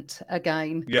relevant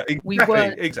again. Yeah,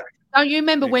 exactly. Exactly. Don't you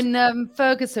remember when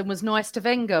Ferguson was nice to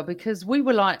Wenger, because we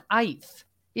were like 8th,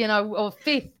 or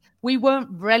 5th? We weren't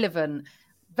relevant.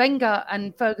 Wenger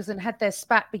and Ferguson had their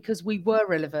spat because we were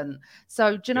relevant.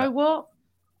 So do you know what?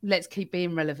 Let's keep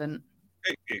being relevant.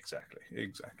 Exactly.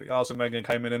 Arsene Wenger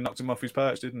came in and knocked him off his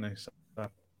perch, didn't he? So,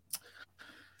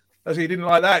 he didn't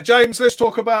like that. James, let's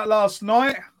talk about last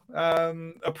night.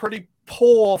 A pretty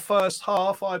poor first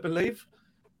half, I believe.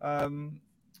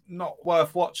 Not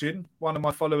worth watching. One of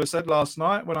my followers said last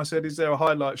night when I said, "Is there a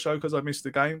highlight show because I missed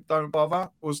the game?" Don't bother.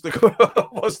 Was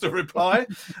the reply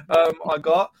I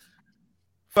got.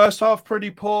 First half pretty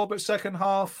poor, but second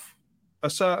half, a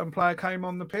certain player came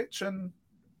on the pitch and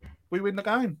we win the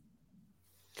game.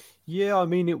 Yeah, I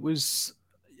mean, it was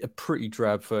a pretty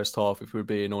drab first half, if we're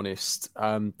being honest.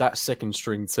 That second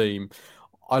string team,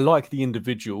 I like the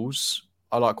individuals.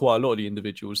 I like quite a lot of the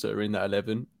individuals that are in that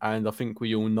 11. And I think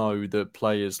we all know that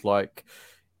players like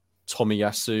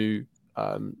Tomiyasu,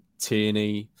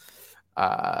 Tierney,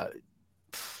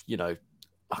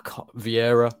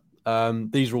 Vieira,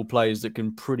 these are all players that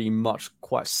can pretty much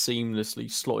quite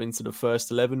seamlessly slot into the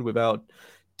first 11 without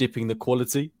dipping the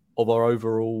quality of our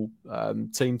overall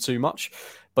team too much.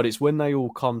 But it's when they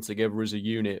all come together as a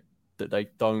unit that they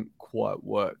don't quite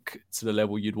work to the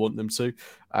level you'd want them to.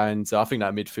 And I think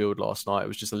that midfield last night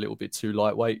was just a little bit too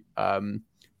lightweight.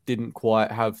 Didn't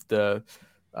quite have the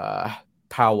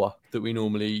power that we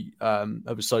normally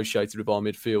have associated with our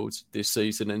midfield this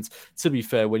season. And to be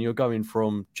fair, when you're going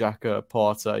from Xhaka,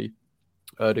 Partey,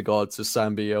 Ødegaard to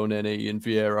Sambi, Elneny and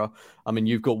Vieira, I mean,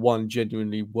 you've got one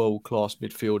genuinely world-class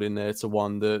midfield in there to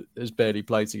one that has barely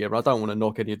played together. I don't want to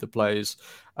knock any of the players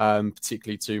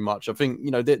particularly too much. I think,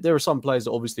 there are some players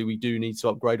that obviously we do need to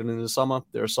upgrade on in the summer.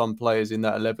 There are some players in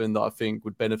that 11 that I think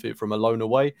would benefit from a loan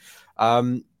away.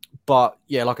 But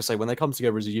yeah, like I say, when they come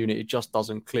together as a unit, it just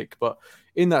doesn't click. But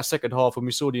in that second half, when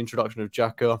we saw the introduction of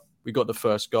Xhaka, we got the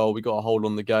first goal, we got a hold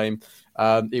on the game.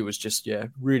 It was just,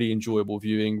 really enjoyable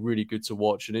viewing, really good to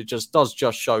watch. And it just does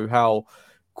show how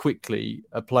quickly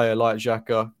a player like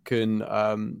Xhaka can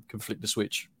flick the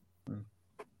switch.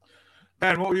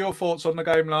 Dan, what were your thoughts on the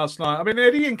game last night? I mean,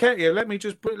 Eddie Nketiah, let me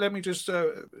just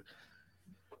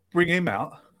bring him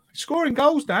out. Scoring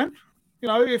goals, Dan.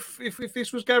 If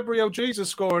this was Gabriel Jesus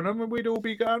scoring them, we'd all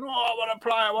be going, "Oh, what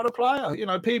a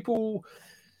player!" People.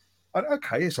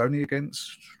 Okay, it's only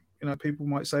against. People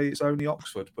might say it's only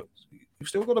Oxford, but you've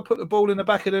still got to put the ball in the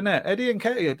back of the net. Eddie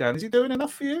Nketiah, Dan, is he doing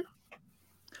enough for you?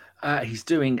 He's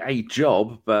doing a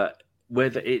job, but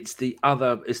whether it's the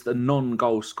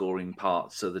non-goal scoring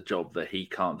parts of the job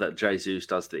that Jesus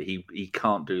does that he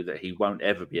can't do, that he won't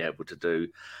ever be able to do,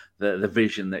 the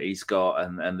vision that he's got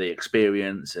and the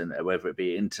experience, and whether it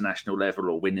be international level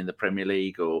or winning the Premier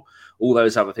League or all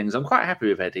those other things. I'm quite happy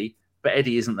with Eddie, but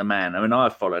Eddie isn't the man. I mean,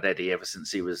 I've followed Eddie ever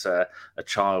since he was a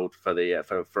child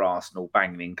for Arsenal,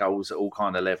 banging in goals at all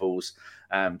kind of levels,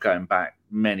 going back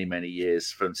many, many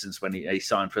years since when he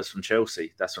signed for us from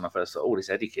Chelsea. That's when I first thought, this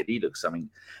Eddie kid, he looks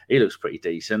pretty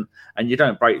decent. And you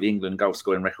don't break the England goal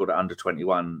scoring record at under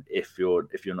 21 if you're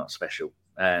not special.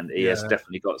 And he has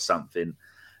definitely got something.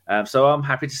 So I'm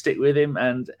happy to stick with him.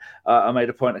 And I made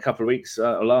a point a couple of weeks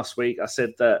last week. I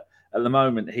said that at the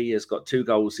moment he has got 2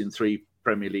 goals in 3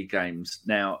 Premier League games.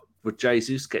 Now, would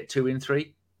Jesus get 2 in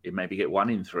 3? He'd maybe get 1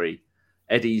 in 3.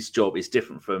 Eddie's job is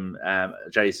different from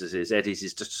Jesus's. Eddie's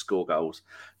is just to score goals,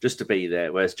 just to be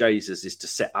there, whereas Jesus is to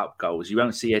set up goals. You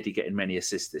won't see Eddie getting many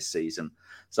assists this season.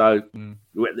 So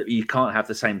you can't have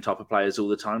the same type of players all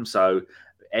the time. So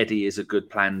Eddie is a good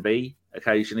plan B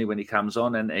occasionally when he comes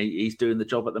on, and he's doing the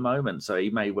job at the moment. So he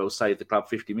may well save the club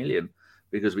 50 million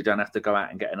because we don't have to go out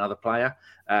and get another player.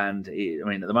 And at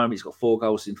the moment he's got 4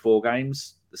 goals in 4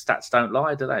 games. The stats don't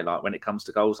lie, do they? Like when it comes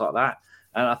to goals like that.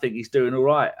 And I think he's doing all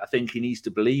right. I think he needs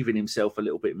to believe in himself a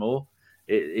little bit more.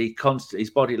 His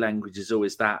body language is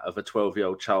always that of a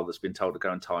 12-year-old child that's been told to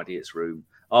go and tidy its room.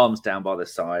 Arms down by the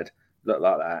side, look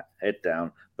like that, head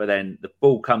down. But then the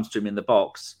ball comes to him in the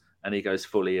box and he goes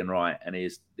fully and right, and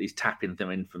he's tapping them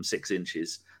in from 6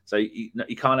 inches. So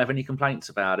you can't have any complaints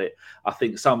about it. I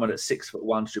think someone at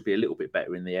 6'1" should be a little bit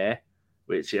better in the air.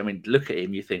 Which, look at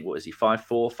him, you think, what is he,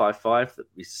 5'4", 5'5"?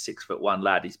 He's a 6'1"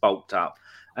 lad. He's bulked up.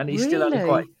 And he's still only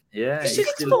quite... Yeah.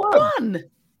 6'1"?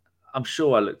 I'm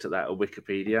sure I looked at that on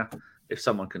Wikipedia. If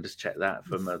someone can just check that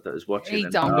from that was watching. He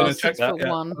done with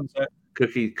 6'1".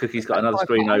 Cookie's got another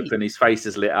screen open. His face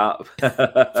is lit up.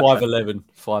 5'11".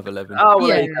 Oh,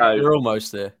 there you go. You're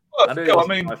almost there. Well,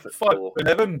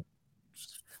 5'11".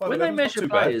 When they measure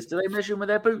players, do they measure them with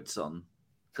their boots on?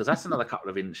 Because that's another couple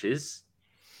of inches.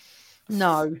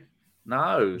 No.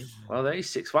 Well,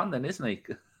 he's 6'1" then, isn't he?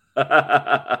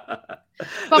 But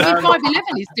with 5'11",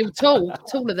 he's still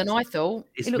taller than I thought.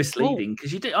 It's misleading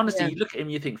because you look at him,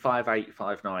 you think 5'8",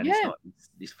 5'9". Yeah.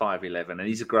 He's 5'11", and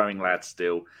he's a growing lad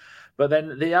still. But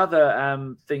then the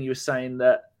other thing you were saying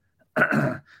that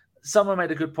someone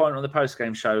made a good point on the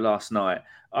post-game show last night.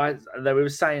 They were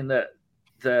saying that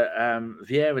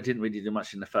Vieira didn't really do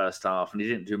much in the first half, and he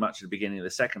didn't do much at the beginning of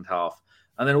the second half.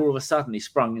 And then all of a sudden he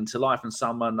sprung into life, and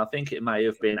someone, I think it may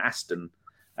have been Aston,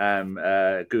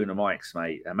 Guna Mike's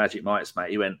mate, Magic Mike's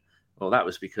mate, he went, well, that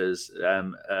was because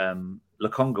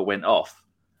Lokonga went off,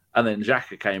 and then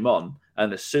Xhaka came on.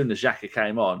 And as soon as Xhaka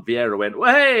came on, Vieira went,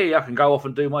 well, hey, I can go off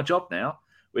and do my job now,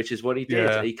 which is what he did.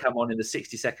 Yeah. He come on in the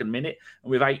 62nd minute,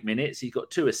 and with 8 minutes, he got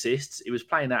 2 assists. He was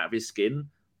playing out of his skin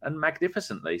and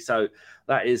magnificently. So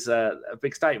that is a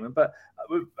big statement. But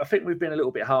I think we've been a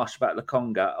little bit harsh about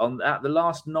Lokonga. At the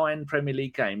last 9 Premier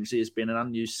League games, he has been an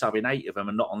unused sub in 8 of them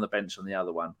and not on the bench on the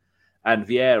other one. And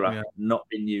Vieira not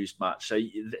been used much. So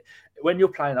when you're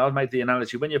playing, I made the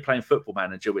analogy, when you're playing Football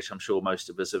Manager, which I'm sure most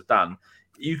of us have done,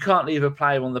 you can't leave a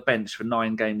player on the bench for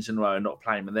 9 games in a row and not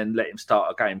play him and then let him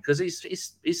start a game because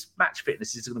his match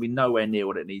fitness is going to be nowhere near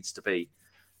what it needs to be.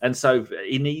 And so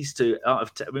he needs to.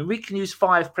 We can use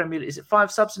 5 Premier. Is it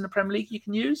 5 subs in the Premier League you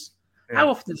can use? Yeah. How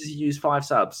often does he use 5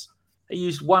 subs? He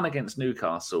used 1 against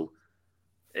Newcastle.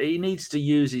 He needs to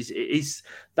use his.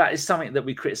 That is something that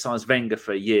we criticised Wenger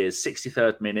for years.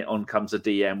 63rd minute, on comes a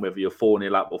DM, whether you're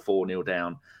 4-0 up or 4-0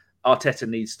 down. Arteta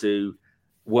needs to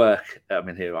work. I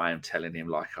mean, here I am telling him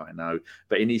like I know,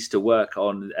 but he needs to work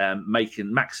on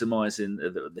maximising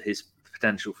his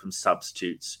potential from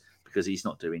substitutes. Because he's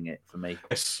not doing it for me.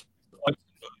 Yes,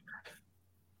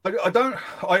 I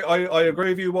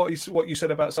agree with you what you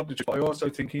said about substitutes. But I also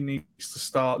think he needs to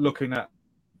start looking at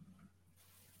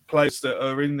players that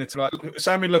are in it. Like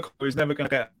Samuel Lukaku is never going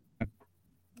to get.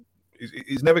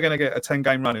 He's never going to get a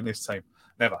 10-game run in this team.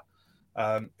 Never.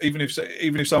 Even if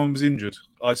someone was injured,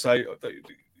 I'd say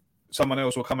someone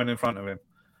else will come in front of him.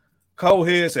 Cole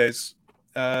here says.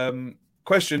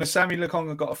 Question, has Sammy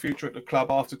Lokonga got a future at the club?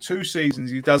 After 2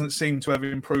 seasons, he doesn't seem to have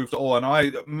improved at all. And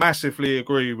I massively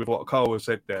agree with what Cole has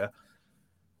said there.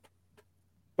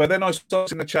 But then I saw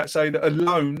in the chat say that a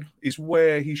loan is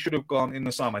where he should have gone in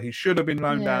the summer. He should have been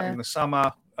loaned out in the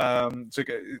summer to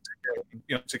get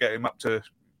him up to,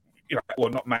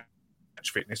 well, not match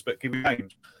fitness, but give him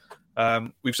games.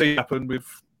 We've seen it happen with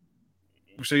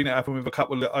a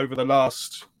couple over the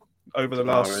last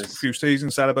few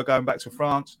seasons. Saliba going back to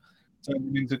France.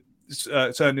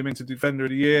 turned him into Defender of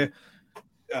the Year.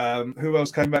 Who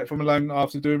else came back from a loan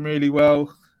after doing really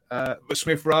well?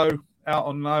 Smith Rowe out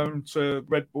on loan to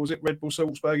Red Bull. Was it Red Bull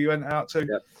Salzburg he went out to?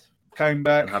 Yep. Came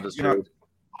back. You know,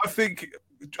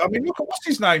 I mean, look at what's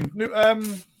his name?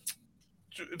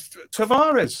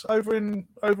 Tavares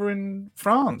over in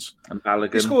France. And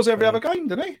Balogun. He scores every other game,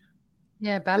 doesn't he?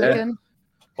 Yeah, Balogun.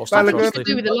 Yeah. I think he should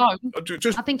do with a loan.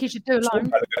 I think he should do a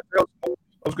loan.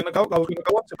 I was going to go on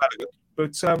to Balogun,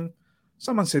 but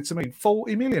someone said to me,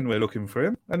 40 million we're looking for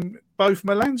him, and both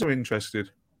Milans are interested.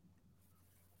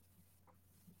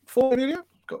 40 million?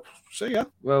 See ya.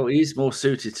 Well, he's more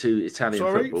suited to Italian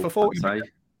football. For 40 million.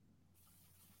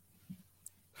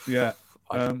 Yeah.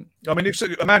 I mean,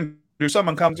 if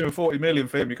someone comes in with 40 million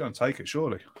for him, you're going to take it,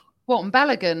 surely. What, and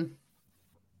Balogun?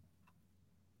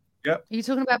 Yeah. Are you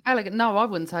talking about Balogun? No, I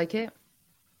wouldn't take it.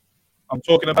 I'm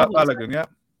talking about Balogun, yeah.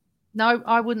 No,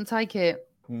 I wouldn't take it.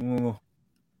 Oh.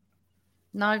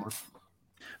 No.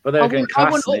 But then again,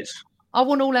 Kolasinac. I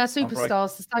want all our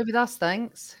superstars to stay with us,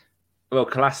 thanks. Well,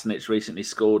 Kolasinac recently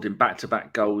scored in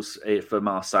back-to-back goals for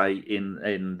Marseille in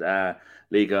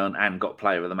Ligue 1 and got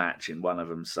player of the match in one of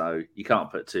them. So you can't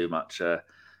put too much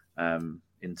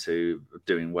into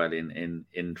doing well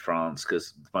in France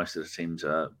because most of the teams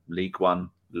are Ligue 1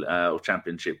 or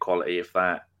Championship quality, if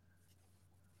that.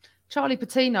 Charlie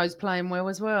Patino's playing well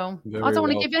as well. I don't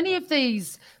want to give any of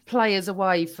these players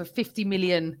away for 50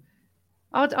 million.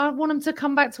 I want them to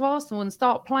come back to Arsenal and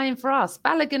start playing for us.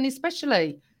 Balogun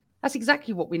especially. That's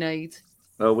exactly what we need.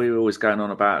 Well, we were always going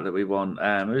on about that we want...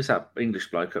 who's that English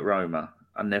bloke at Roma?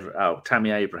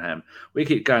 Tammy Abraham. We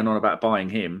keep going on about buying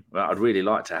him. Well, I'd really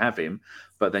like to have him.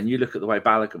 But then you look at the way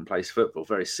Balogun plays football,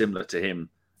 very similar to him.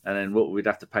 And then what we'd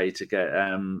have to pay to get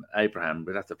Abraham,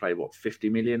 we'd have to pay, 50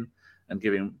 million and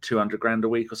give him 200 grand a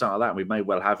week or something like that. And we may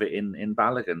well have it in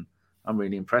Balogun. I'm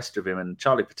really impressed with him. And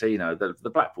Charlie Patino, the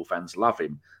Blackpool fans love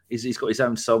him. He's got his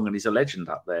own song and he's a legend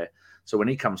up there. So when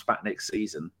he comes back next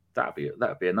season, that'd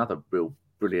be another real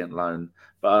brilliant loan.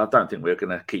 But I don't think we're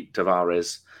going to keep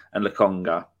Tavares and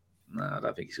Lokonga. No, I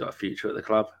don't think he's got a future at the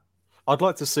club. I'd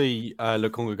like to see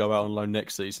Lokonga go out on loan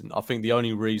next season. I think the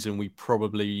only reason we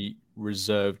probably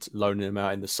reserved loaning him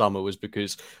out in the summer was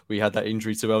because we had that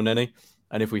injury to El Neni.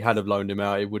 And if we had have loaned him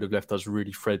out, it would have left us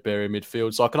really threadbare in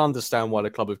midfield. So I can understand why the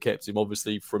club have kept him.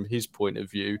 Obviously, from his point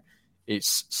of view,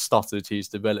 it's stuttered his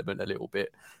development a little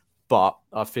bit. But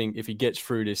I think if he gets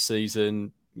through this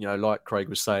season, like Craig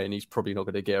was saying, he's probably not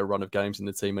going to get a run of games in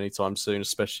the team anytime soon,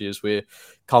 especially as we're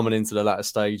coming into the latter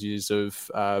stages of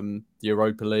the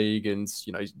Europa League. And,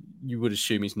 you would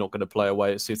assume he's not going to play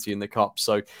away at City in the Cup.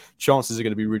 So chances are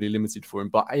going to be really limited for him.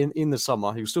 But in the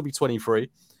summer, he'll still be 23.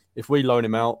 If we loan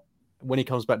him out, when he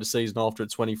comes back to season after at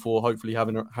 24, hopefully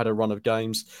having had a run of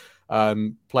games,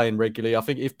 playing regularly. I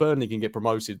think if Burnley can get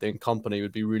promoted, then Company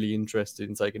would be really interested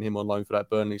in taking him on loan for that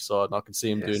Burnley side, and I can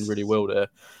see him doing really well there.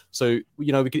 So,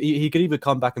 he could either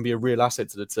come back and be a real asset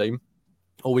to the team,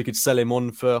 or we could sell him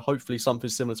on for hopefully something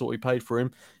similar to what we paid for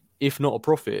him, if not a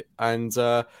profit. And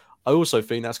I also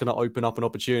think that's going to open up an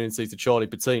opportunity to Charlie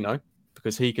Patino,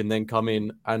 because he can then come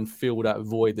in and fill that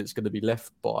void that's going to be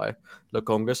left by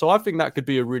Lokonga. So I think that could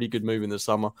be a really good move in the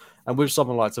summer. And with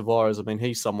someone like Tavares, I mean,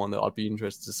 he's someone that I'd be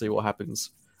interested to see what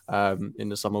happens in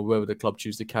the summer, whether the club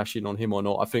choose to cash in on him or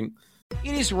not. I think...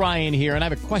 It is Ryan here, and I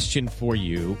have a question for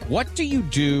you. What do you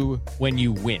do when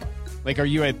you win? Like, are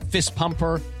you a fist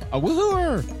pumper, a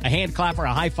woohooer, a hand clapper,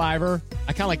 a high fiver?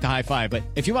 I kind of like the high five, but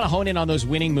if you want to hone in on those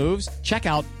winning moves, check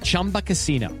out Chumba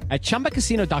Casino. At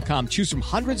ChumbaCasino.com, choose from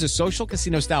hundreds of social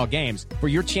casino-style games for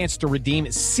your chance to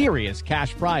redeem serious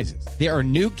cash prizes. There are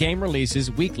new game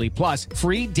releases weekly, plus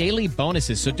free daily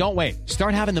bonuses. So don't wait.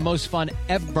 Start having the most fun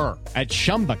ever at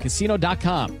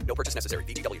ChumbaCasino.com. No purchase necessary.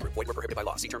 VGW. Void where prohibited by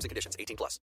law. See terms and conditions.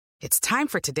 18+. It's time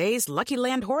for today's Lucky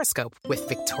Land horoscope with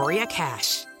Victoria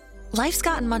Cash. Life's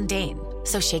gotten mundane,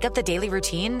 so shake up the daily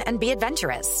routine and be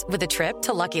adventurous with a trip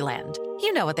to Lucky Land.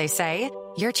 You know what they say,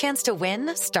 your chance to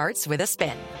win starts with a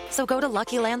spin. So go to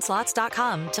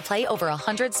LuckyLandSlots.com to play over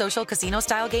 100 social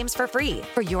casino-style games for free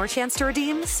for your chance to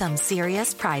redeem some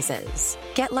serious prizes.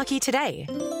 Get lucky today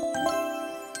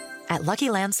at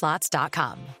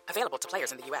LuckyLandSlots.com. Available to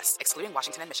players in the U.S., excluding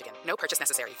Washington and Michigan. No purchase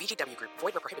necessary. VGW Group.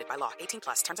 Void where prohibited by law. 18+.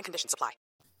 Terms and conditions apply.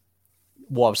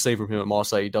 What I've seen from him at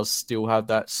Marseille, he does still have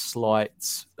that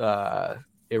slight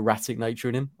erratic nature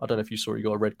in him. I don't know if you saw he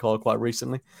got a red card quite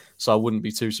recently, so I wouldn't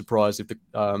be too surprised if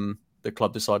the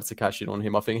club decided to cash in on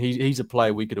him. I think he's a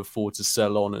player we could afford to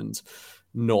sell on and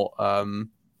not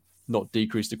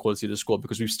decrease the quality of the squad,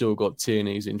 because we've still got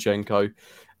Tierney, Zinchenko,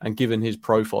 and given his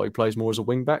profile, he plays more as a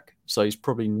wing back, so he's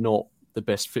probably not the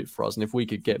best fit for us. And if we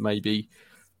could get maybe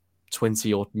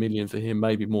 20 odd million for him,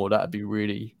 maybe more. That'd be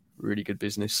really, really good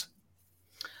business.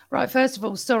 Right, first of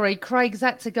all, sorry, Craig's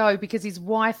had to go because his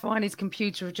Wi-Fi and his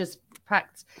computer are just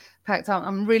packed up.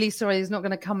 I'm really sorry he's not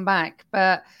going to come back,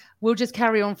 but we'll just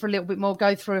carry on for a little bit more,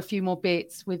 go through a few more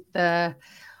bits with the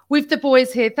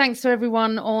boys here. Thanks to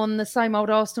everyone on the Same Old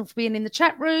Arsenal for being in the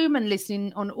chat room and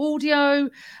listening on audio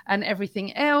and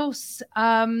everything else.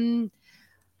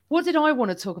 What did I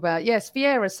want to talk about? Yes,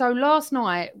 Vieira. So last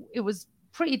night, it was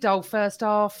pretty dull first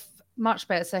half. Much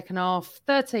better second half,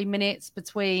 13 minutes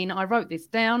between, I wrote this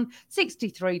down,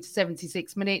 63 to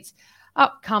 76 minutes.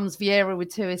 Up comes Vieira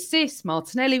with 2 assists,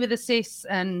 Martinelli with assists,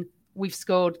 and we've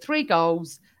scored 3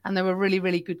 goals, and they were really,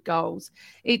 really good goals.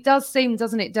 It does seem,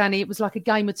 doesn't it, Danny, it was like a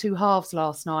game of 2 halves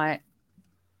last night.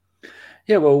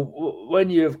 Yeah, well, when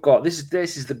you've got this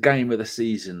is the game of the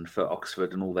season for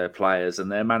Oxford and all their players,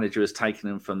 and their manager has taken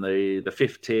them from the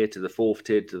 5th tier to the 4th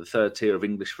tier to the 3rd tier of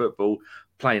English football,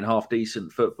 playing half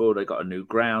decent football. They got a new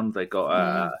ground. They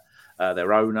got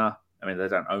their owner. I mean, they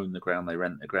don't own the ground; they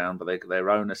rent the ground, but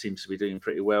their owner seems to be doing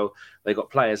pretty well. They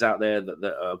got players out there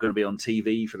that are going to be on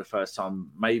TV for the first time,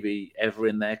 maybe ever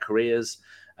in their careers.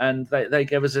 And they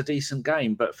gave us a decent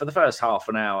game. But for the first half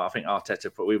an hour, I think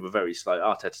Arteta, we were very slow.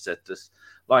 Arteta said, just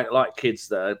like kids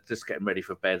that are just getting ready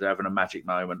for bed, they're having a magic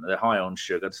moment, they're high on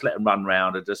sugar, just let them run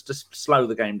round and just slow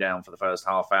the game down for the first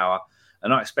half hour.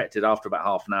 And I expected after about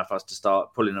half an hour for us to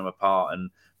start pulling them apart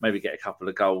and maybe get a couple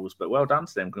of goals. But well done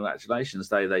to them. Congratulations.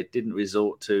 They didn't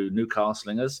resort to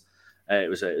Newcastlingers.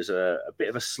 It was a bit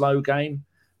of a slow game.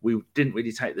 We didn't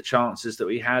really take the chances that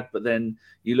we had, but then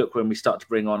you look when we start to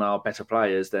bring on our better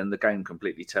players, then the game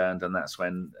completely turned, and that's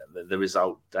when the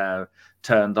result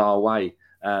turned our way.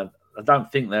 I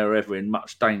don't think they were ever in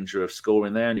much danger of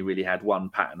scoring. They only really had one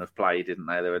pattern of play, didn't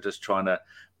they? They were just trying to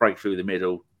break through the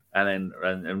middle and then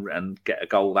and get a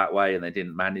goal that way, and they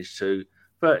didn't manage to.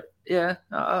 But yeah,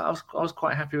 I was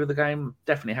quite happy with the game.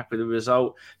 Definitely happy with the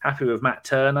result. Happy with Matt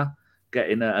Turner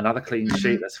getting another clean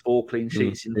sheet. That's 4 clean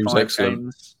sheets in 5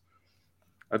 games.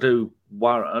 I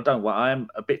am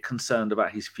a bit concerned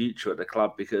about his future at the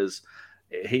club because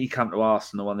he came to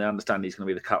Arsenal and they understand he's going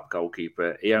to be the cup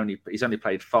goalkeeper. He's only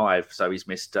played 5, so he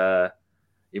missed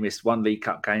 1 League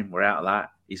Cup game. We're out of that.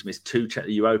 He's missed 2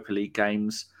 Europa League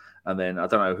games. And then I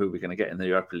don't know who we're going to get in the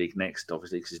Europa League next,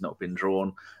 obviously, because he's not been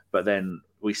drawn. But then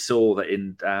we saw that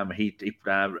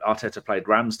Arteta played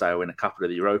Ramsdale in a couple of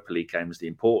the Europa League games, the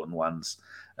important ones.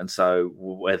 And so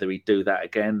whether we do that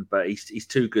again, but he's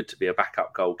too good to be a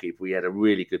backup goalkeeper. We had a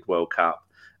really good World Cup.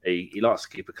 He likes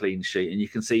to keep a clean sheet, and you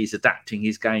can see he's adapting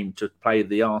his game to play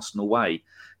the Arsenal way.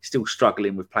 He's still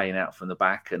struggling with playing out from the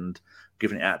back and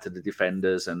giving it out to the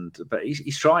defenders, but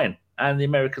he's trying, and the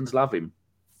Americans love him.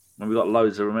 And we've got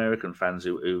loads of American fans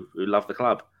who love the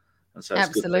club. And so it's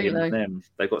Absolutely. good for them.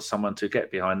 They've got someone to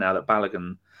get behind now that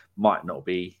Balogun might not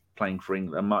be playing for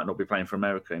England, might not be playing for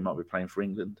America. He might be playing for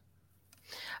England.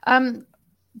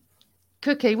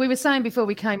 Cookie, we were saying before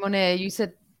we came on air, you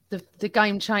said the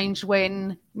game changed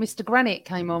when Mr. Granit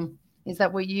came on. Is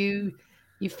that what you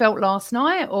felt last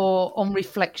night, or on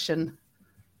reflection?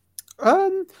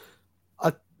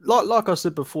 Like I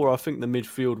said before, I think the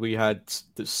midfield we had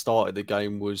that started the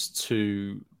game was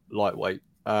too lightweight.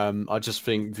 I just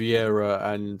think Vieira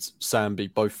and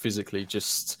Sambi both physically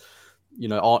just,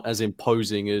 aren't as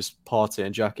imposing as Partey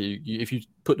and Xhaka. If you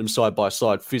put them side by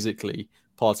side physically,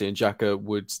 Partey and Xhaka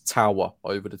would tower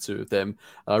over the two of them.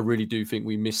 I really do think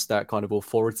we missed that kind of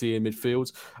authority in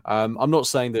midfield. I'm not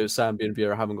saying that Sambi and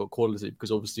Vieira haven't got quality,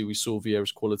 because obviously we saw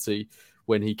Vieira's quality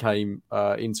when he came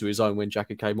into his own, when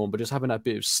Xhaka came on, but just having that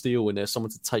bit of steel in there, someone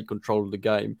to take control of the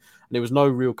game. And it was no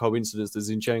real coincidence that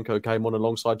Zinchenko came on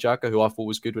alongside Xhaka, who I thought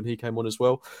was good when he came on as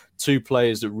well. 2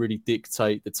 players that really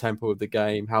dictate the tempo of the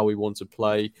game, how we want to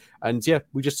play. And yeah,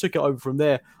 we just took it over from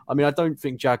there. I mean, I don't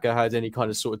think Xhaka had any kind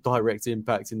of sort of direct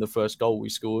impact in the first goal we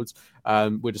scored.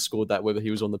 We'd have scored that whether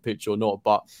he was on the pitch or not.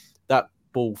 But that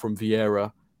ball from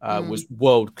Vieira was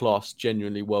world class,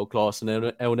 genuinely world class. And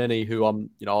then Elneny, who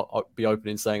I'll be open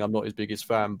in saying I'm not his biggest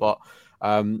fan, but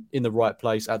in the right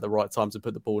place at the right time to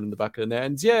put the ball in the back of the net.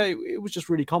 And yeah, it was just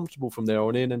really comfortable from there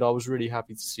on in. And I was really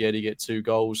happy to see Eddie get 2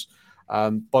 goals,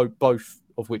 both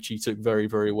of which he took very,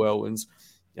 very well. And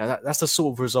yeah, that's the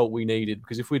sort of result we needed,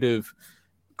 because if we'd have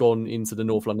gone into the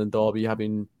North London derby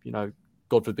having,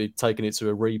 God forbid, taken it to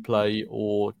a replay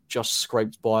or just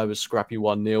scraped by with a scrappy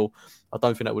 1-0, I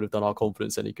don't think that would have done our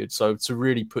confidence any good. So to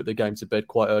really put the game to bed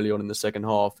quite early on in the second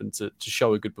half and to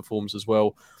show a good performance as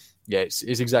well, yeah, it's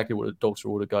exactly what the Doctor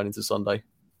ordered going into Sunday.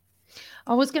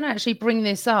 I was going to actually bring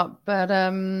this up, but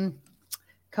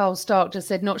Carl Stark just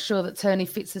said, not sure that Tierney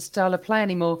fits the style of play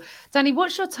anymore. Danny,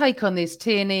 what's your take on this,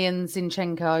 Tierney and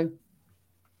Zinchenko?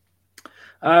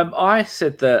 I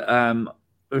said that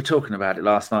we were talking about it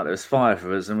last night. There was 5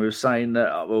 of us, and we were saying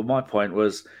that. Well, my point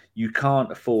was you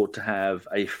can't afford to have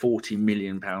a £40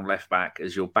 million left back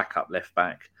as your backup left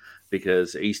back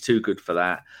because he's too good for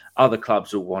that. Other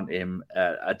clubs will want him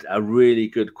a really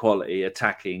good quality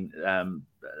attacking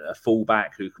a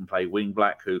fullback who can play wing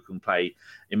back, who can play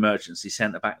emergency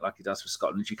centre back like he does for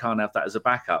Scotland. You can't have that as a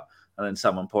backup. And then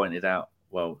someone pointed out,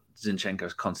 well,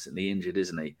 Zinchenko's constantly injured,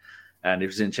 isn't he? And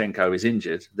if Zinchenko is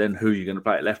injured, then who are you going to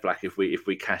play at left back if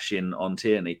we cash in on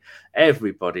Tierney?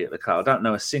 Everybody at the club. I don't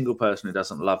know a single person who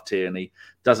doesn't love Tierney,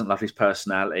 doesn't love his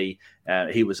personality.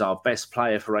 He was our best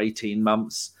player for 18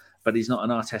 months, but he's not an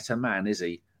Arteta man, is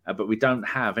he? But we don't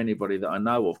have anybody that I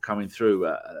know of coming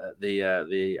through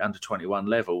the under-21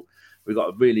 level. We've got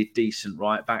a really decent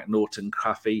right back, Norton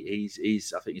Cuffy.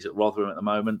 I think he's at Rotherham at the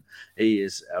moment. He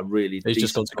is a really. He's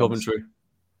just gone to Coventry.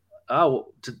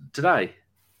 Oh, today.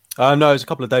 No, it's a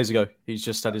couple of days ago. He's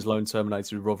just had his loan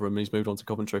terminated with Rotherham and he's moved on to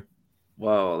Coventry.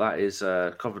 Well, that is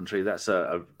Coventry. I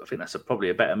think that's probably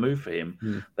a better move for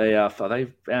him. They are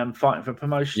fighting for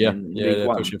promotion. Yeah, they're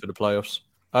pushing for the playoffs.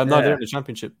 No, they're in the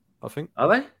Championship, I think. Are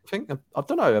they? I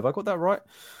don't know. Have I got that right?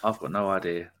 I've got no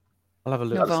idea. I'll have a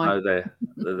look.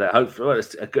 They're hopefully,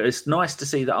 it's nice to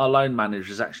see that our loan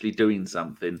manager is actually doing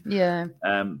something. Yeah.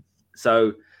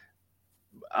 So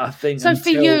I think. So for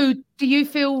you, do you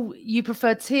feel you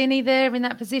prefer Tierney there in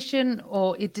that position,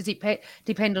 or does it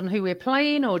depend on who we're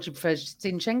playing, or do you prefer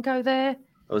Zinchenko there?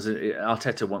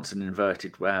 Arteta wants an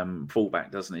inverted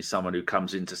fullback, doesn't he? Someone who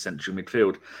comes into central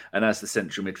midfield, and as the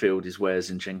central midfield is where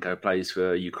Zinchenko plays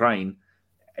for Ukraine,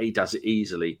 he does it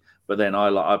easily. But then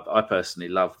I personally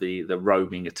love the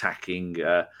roaming, attacking,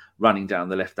 running down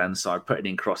the left hand side, putting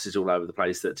in crosses all over the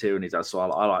place that Tierney does. So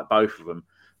I like both of them.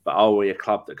 But are we a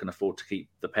club that can afford to keep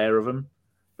the pair of them?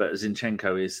 But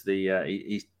Zinchenko is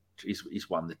he's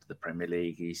won the Premier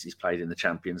League. He's played in the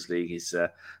Champions League. He's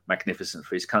magnificent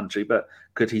for his country. But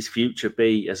could his future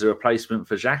be as a replacement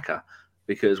for Xhaka?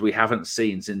 Because we haven't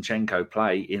seen Zinchenko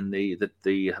play in the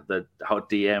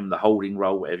DM, the holding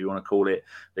role, whatever you want to call it,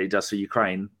 that he does for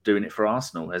Ukraine, doing it for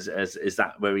Arsenal. Is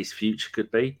that where his future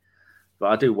could be?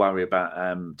 But I do worry about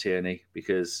Tierney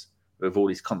because with all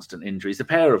these constant injuries, the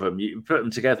pair of them, you put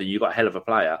them together, you've got a hell of a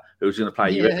player who's going to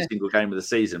play you every single game of the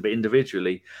season. But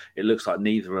individually, it looks like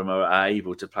neither of them are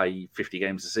able to play 50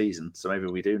 games a season. So maybe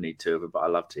we do need 2 of them. But I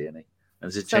love Tierney,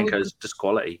 and Zinchenko's just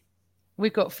quality.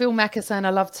 We've got Phil Macker saying, I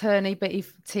love Tierney, but he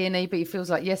feels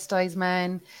like yesterday's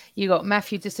man. You got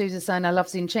Matthew D'Souza saying, I love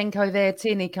Zinchenko there.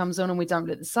 Tierney comes on and we don't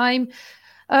look the same.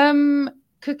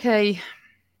 Cookie,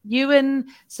 you and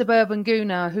Suburban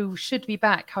Guna, who should be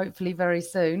back hopefully very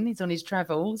soon, he's on his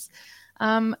travels,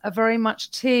 are very much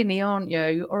Tierney, aren't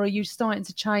you? Or are you starting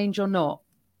to change or not?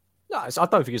 No, I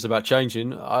don't think it's about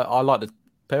changing. I like the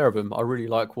pair of them. I really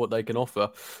like what they can offer.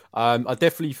 I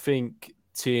definitely think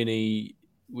Tierney...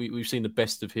 We've seen the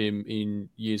best of him in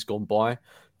years gone by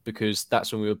because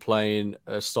that's when we were playing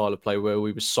a style of play where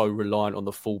we were so reliant on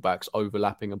the fullbacks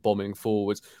overlapping and bombing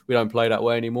forwards. We don't play that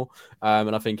way anymore.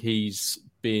 And I think he's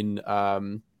been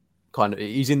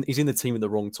he's in the team at the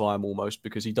wrong time almost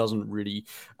because he doesn't really,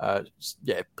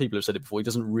 people have said it before, he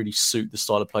doesn't really suit the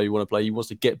style of play you want to play. He wants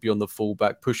to get beyond the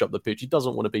fullback, push up the pitch. He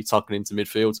doesn't want to be tucking into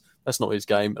midfield. That's not his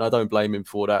game, and I don't blame him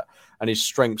for that. And his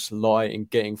strengths lie in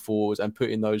getting forwards and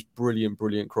putting those brilliant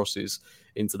crosses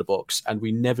into the box. And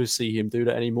we never see him do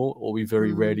that anymore, or we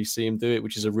very rarely see him do it,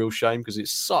 which is a real shame because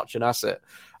it's such an asset.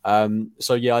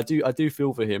 So yeah, I do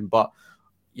feel for him, but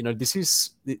you know, this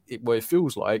is what it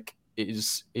feels like.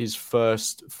 Is his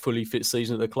first fully fit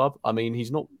season at the club. I mean, he's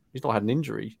not had an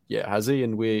injury yet, has he?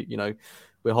 And we're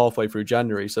halfway through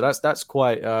January, so that's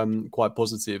quite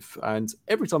positive. And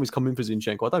every time he's come in for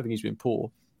Zinchenko, I don't think he's been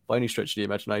poor by any stretch of the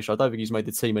imagination. I don't think he's made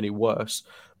the team any worse,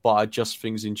 but I just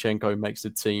think Zinchenko makes the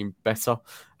team better.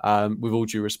 With all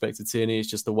due respect to Tierney, it's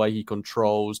just the way he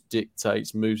controls,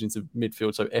 dictates, moves into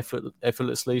midfield so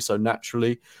effortlessly, so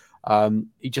naturally.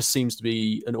 He just seems to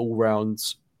be an all-round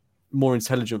more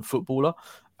intelligent footballer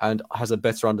and has a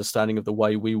better understanding of the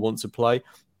way we want to play.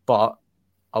 But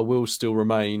I will still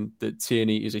remain that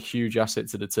Tierney is a huge asset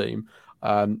to the team.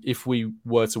 If we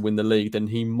were to win the league, then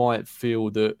he might feel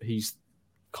that he's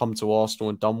come to Arsenal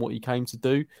and done what he came to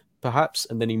do, perhaps,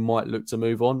 and then he might look to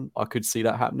move on. I could see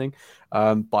that happening.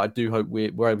 But I do hope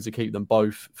we're able to keep them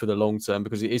both for the long term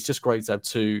because it's just great to have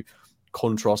 2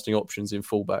 contrasting options in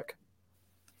fullback.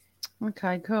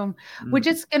 Okay, cool. We're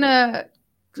just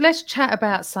let's chat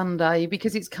about Sunday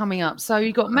because it's coming up. So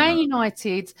you've got Man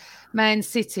United, Man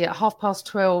City at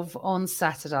 12:30 on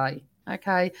Saturday.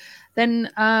 Okay. Then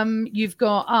you've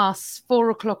got us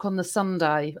 4:00 on the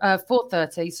Sunday,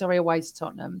 4:30, away to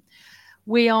Tottenham.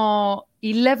 We are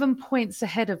 11 points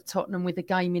ahead of Tottenham with a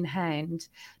game in hand.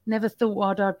 Never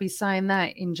thought I'd be saying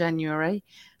that in January.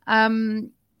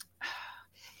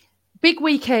 Big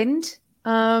weekend.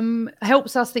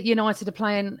 Helps us that United are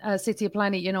playing, City are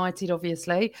playing at United,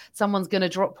 obviously. Someone's going to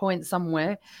drop points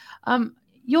somewhere.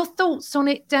 Your thoughts on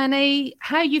it, Danny?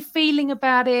 How are you feeling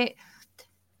about it?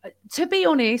 To be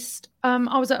honest,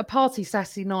 I was at a party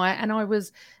Saturday night and I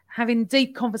was having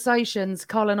deep conversations,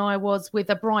 Carl and I was, with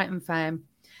a Brighton fan.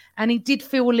 And he did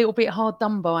feel a little bit hard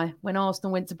done by when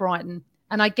Arsenal went to Brighton.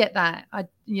 And I get that. I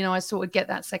sort of get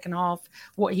that second half,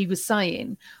 what he was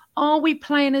saying. Are we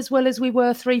playing as well as we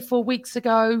were 3-4 weeks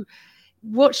ago?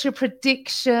 What's your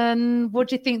prediction? What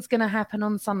do you think is going to happen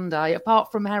on Sunday,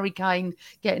 apart from Harry Kane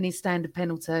getting his standard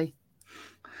penalty?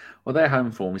 Well, their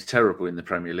home form is terrible in the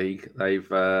Premier League. They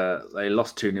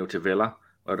lost 2-0 to Villa.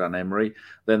 Well done, Emery.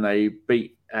 Then they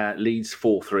beat Leeds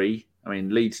 4-3. I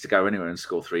mean, Leeds to go anywhere and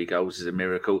score 3 goals is a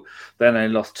miracle. Then they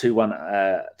lost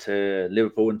 2-1 to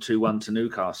Liverpool and 2-1 to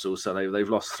Newcastle. So they've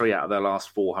lost 3 out of their last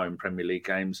 4 home Premier League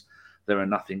games. They're a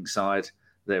nothing side.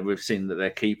 We've seen that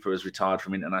their keeper has retired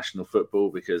from international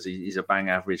football because he's a bang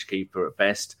average keeper at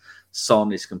best.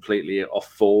 Son is completely off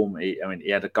form. He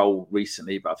had a goal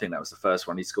recently, but I think that was the first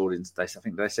one he scored in, I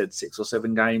think they said 6 or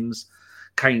 7 games.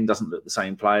 Kane doesn't look the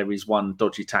same player. He's one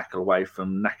dodgy tackle away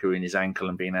from knackering his ankle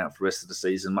and being out for the rest of the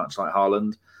season, much like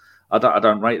Haaland. I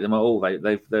don't rate them at all.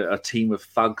 They're a team of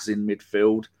thugs in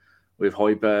midfield with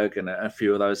Højbjerg and a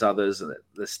few of those others.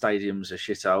 The stadium's a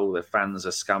shithole. The fans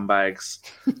are scumbags.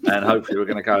 And hopefully we're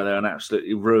going to go there and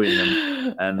absolutely ruin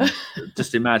them. And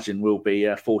just imagine we'll be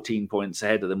 14 points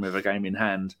ahead of them with a game in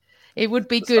hand. It would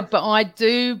be good, but I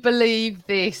do believe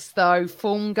this, though.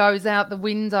 Form goes out the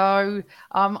window.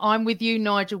 I'm with you,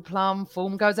 Nigel Plum.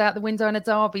 Form goes out the window in a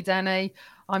derby, Danny.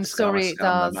 I'm sorry it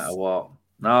does. No matter what.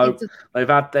 No, they've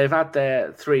had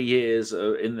their 3 years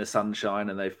in the sunshine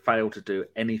and they've failed to do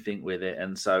anything with it.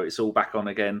 And so it's all back on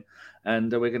again. And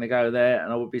we're going to go there.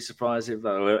 And I would be surprised if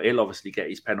he'll obviously get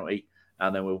his penalty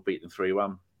and then we'll beat them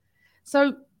 3-1.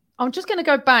 So I'm just going to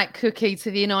go back, Cookie,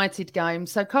 to the United game.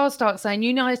 So Carl Stark saying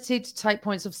United to take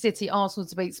points of City, Arsenal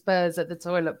to beat Spurs at the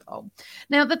toilet bowl.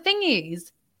 Now, the thing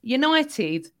is,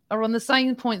 United are on the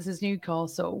same points as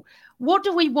Newcastle. What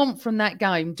do we want from that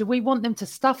game? Do we want them to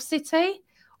stuff City?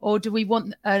 Or do we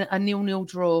want a 0-0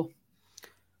 draw?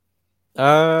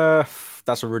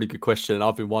 That's a really good question.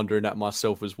 I've been wondering that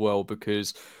myself as well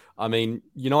because, I mean,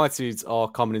 United are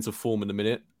coming into form in a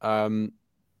minute. I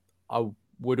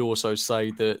would also say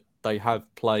that they have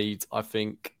played, I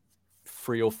think,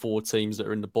 3 or 4 teams that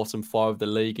are in the bottom 5 of the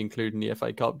league, including the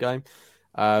FA Cup game.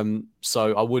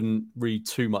 So I wouldn't read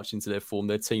too much into their form.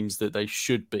 They're teams that they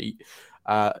should beat.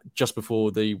 Just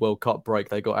before the World Cup break,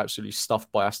 they got absolutely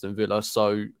stuffed by Aston Villa.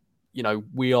 So,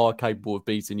 we are capable of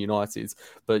beating United,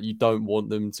 but you don't want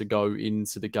them to go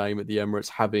into the game at the Emirates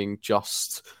having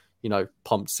just,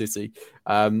 pumped City.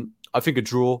 I think a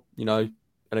draw,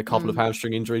 and a couple of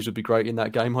hamstring injuries would be great in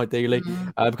that game, ideally.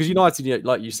 Because United,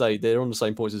 like you say, they're on the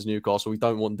same points as Newcastle. We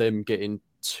don't want them getting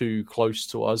too close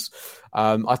to us.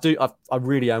 I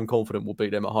really am confident we'll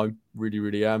beat them at home. Really,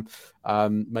 really am.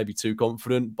 Maybe too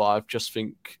confident, but I just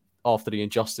think after the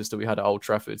injustice that we had at Old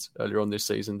Trafford earlier on this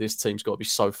season, this team's got to be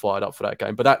so fired up for that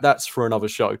game. But that's for another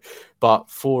show. But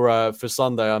for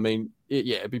Sunday, I mean,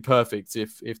 it'd be perfect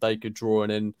if they could draw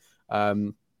and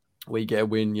then we get a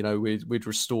win. We'd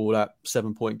restore that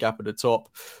 7-point gap at the top.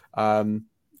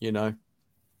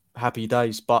 Happy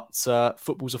days. But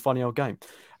football's a funny old game.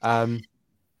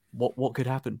 What could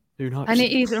happen? Who knows? And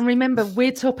it is. And remember,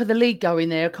 we're top of the league going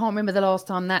there. I can't remember the last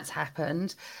time that's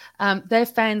happened. Their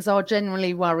fans are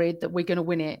generally worried that we're going to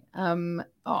win it. I'm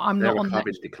not on that.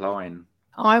 Decline.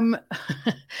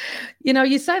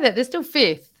 You say that they're still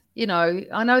 5th.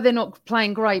 I know they're not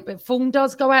playing great, but form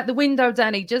does go out the window,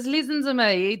 Danny. Just listen to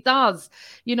me. It does.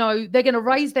 They're going to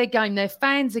raise their game. Their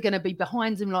fans are going to be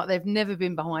behind them like they've never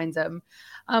been behind them.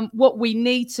 What we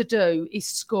need to do is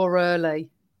score early.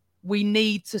 We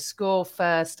need to score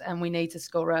first and we need to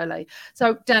score early.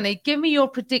 So, Danny, give me your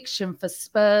prediction for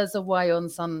Spurs away on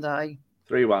Sunday.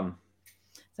 3-1.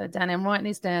 So, Danny, I'm writing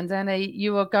this down. Danny,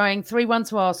 you are going 3-1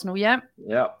 to Arsenal, yeah?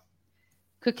 Yep.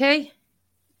 Cookie?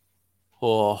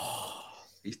 Oh,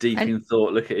 he's deep in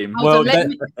thought. Look at him. Well,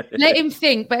 let him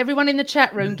think. But everyone in the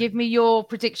chat room, give me your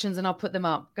predictions and I'll put them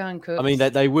up. Go and Cook. I mean,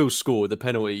 they will score the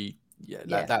penalty.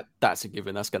 That's a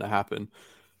given. That's going to happen.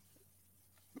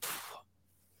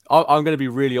 I'm going to be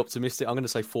really optimistic. I'm going to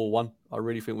say 4-1. I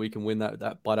really think we can win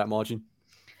that by that margin.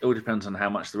 It all depends on how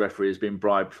much the referee has been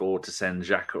bribed for to send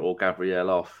Xhaka or Gabriel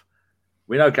off.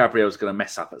 We know Gabriel's going to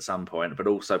mess up at some point, but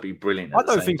also be brilliant. I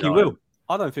don't think he will.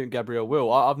 I don't think Gabriel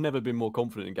will. I've never been more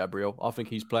confident in Gabriel. I think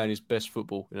he's playing his best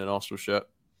football in an Arsenal shirt.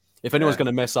 If anyone's going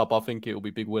to mess up, I think it will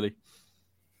be Big Willie.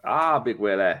 Big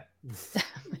Willie.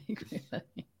 Big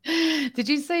Willie. Did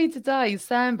you see today,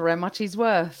 Samba, how much he's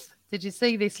worth? Did you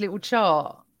see this little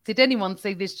chart? Did anyone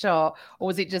see this chart, or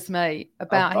was it just me?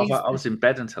 I was in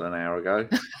bed until an hour ago.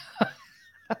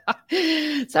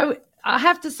 So I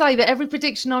have to say that every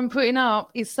prediction I'm putting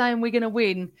up is saying we're going to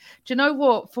win. Do you know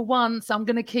what? For once, I'm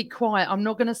going to keep quiet. I'm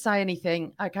not going to say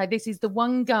anything. Okay, this is the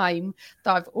one game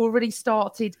that I've already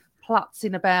started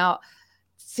plutzing about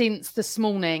since this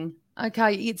morning.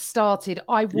 Okay, it started.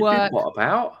 What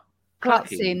about?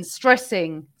 Plutzing,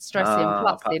 stressing,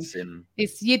 plutzing.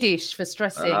 It's Yiddish for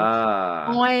stressing.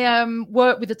 I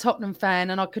worked with a Tottenham fan,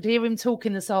 and I could hear him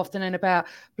talking this afternoon about,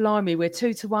 blimey, we're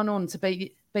 2-1 on to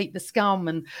beat the Scum,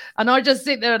 and I just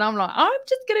sit there and I'm like, I'm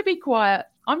just going to be quiet.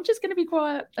 Until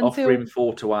offer him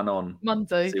 4-1 on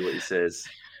Monday. See what he says.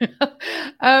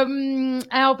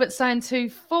 Albert saying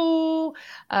 2-4.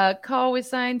 Carl is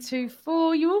saying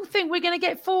 2-4. You all think we're going to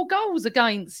get 4 goals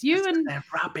against you, and they're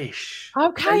rubbish.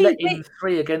 Okay, they let in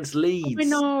 3 against Leeds. I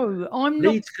know.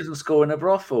 Leeds couldn't score in a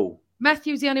brothel.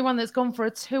 Matthew's the only one that's gone for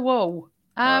a 2-2.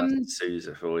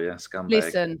 Sousa for you, scumbag.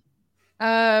 Listen,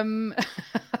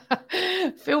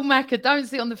 Phil Macker, don't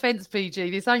sit on the fence, PG.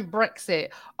 This ain't Brexit.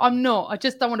 I'm not. I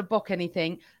just don't want to bock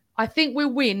anything. I think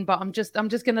we'll win, but I'm just going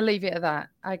to leave it at that.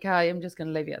 Okay, I'm just going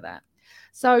to leave it at that.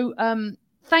 So,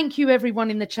 thank you everyone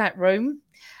in the chat room.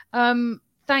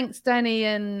 Thanks Danny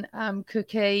and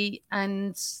Cookie,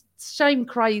 and shame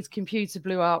Craig's computer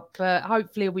blew up, but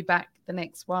hopefully he'll be back the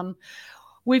next one.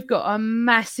 We've got a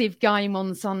massive game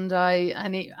on Sunday,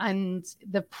 and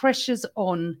the pressure's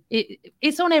on.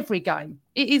 It's on every game.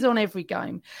 It is on every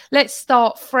game. Let's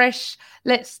start fresh.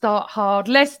 Let's start hard.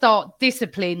 Let's start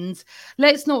disciplined.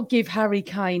 Let's not give Harry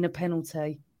Kane a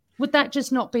penalty. Would that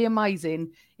just not be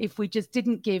amazing if we just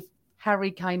didn't give Harry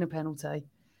Kane a penalty?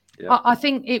 Yeah. I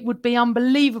think it would be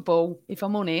unbelievable, if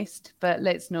I'm honest, but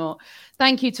let's not.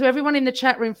 Thank you to everyone in the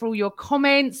chat room for all your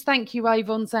comments. Thank you,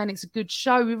 Avon, saying it's a good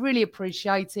show. We really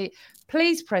appreciate it.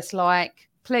 Please press like,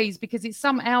 please, because it's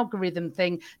some algorithm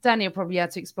thing. Daniel probably had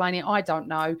to explain it. I don't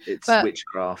know. It's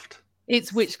witchcraft.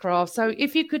 It's witchcraft. So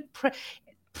if you could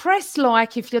press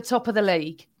like if you're top of the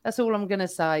league. That's all I'm going to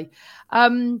say.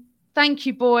 Thank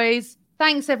you, boys.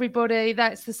 Thanks, everybody.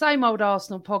 That's the Same Old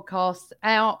Arsenal podcast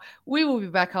out. We will be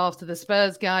back after the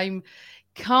Spurs game.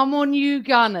 Come on, you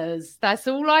Gunners. That's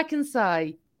all I can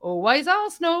say. Always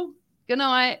Arsenal. Good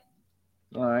night.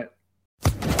 All right.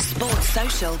 Sports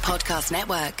Social Podcast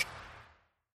Network.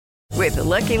 With the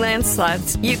Lucky Land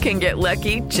Slots, you can get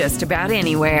lucky just about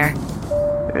anywhere.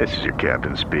 This is your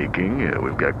captain speaking.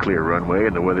 We've got clear runway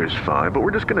and the weather's fine, but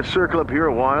we're just going to circle up here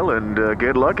a while and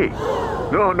get lucky.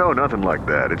 No, nothing like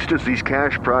that. It's just these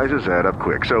cash prizes add up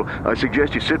quick. So I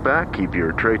suggest you sit back, keep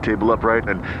your tray table upright,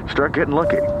 and start getting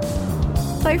lucky.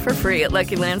 Play for free at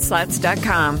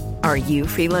LuckyLandSlots.com. Are you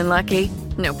feeling lucky?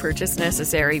 No purchase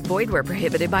necessary. Void where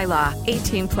prohibited by law.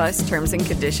 18+ terms and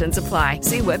conditions apply.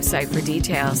 See website for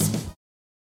details.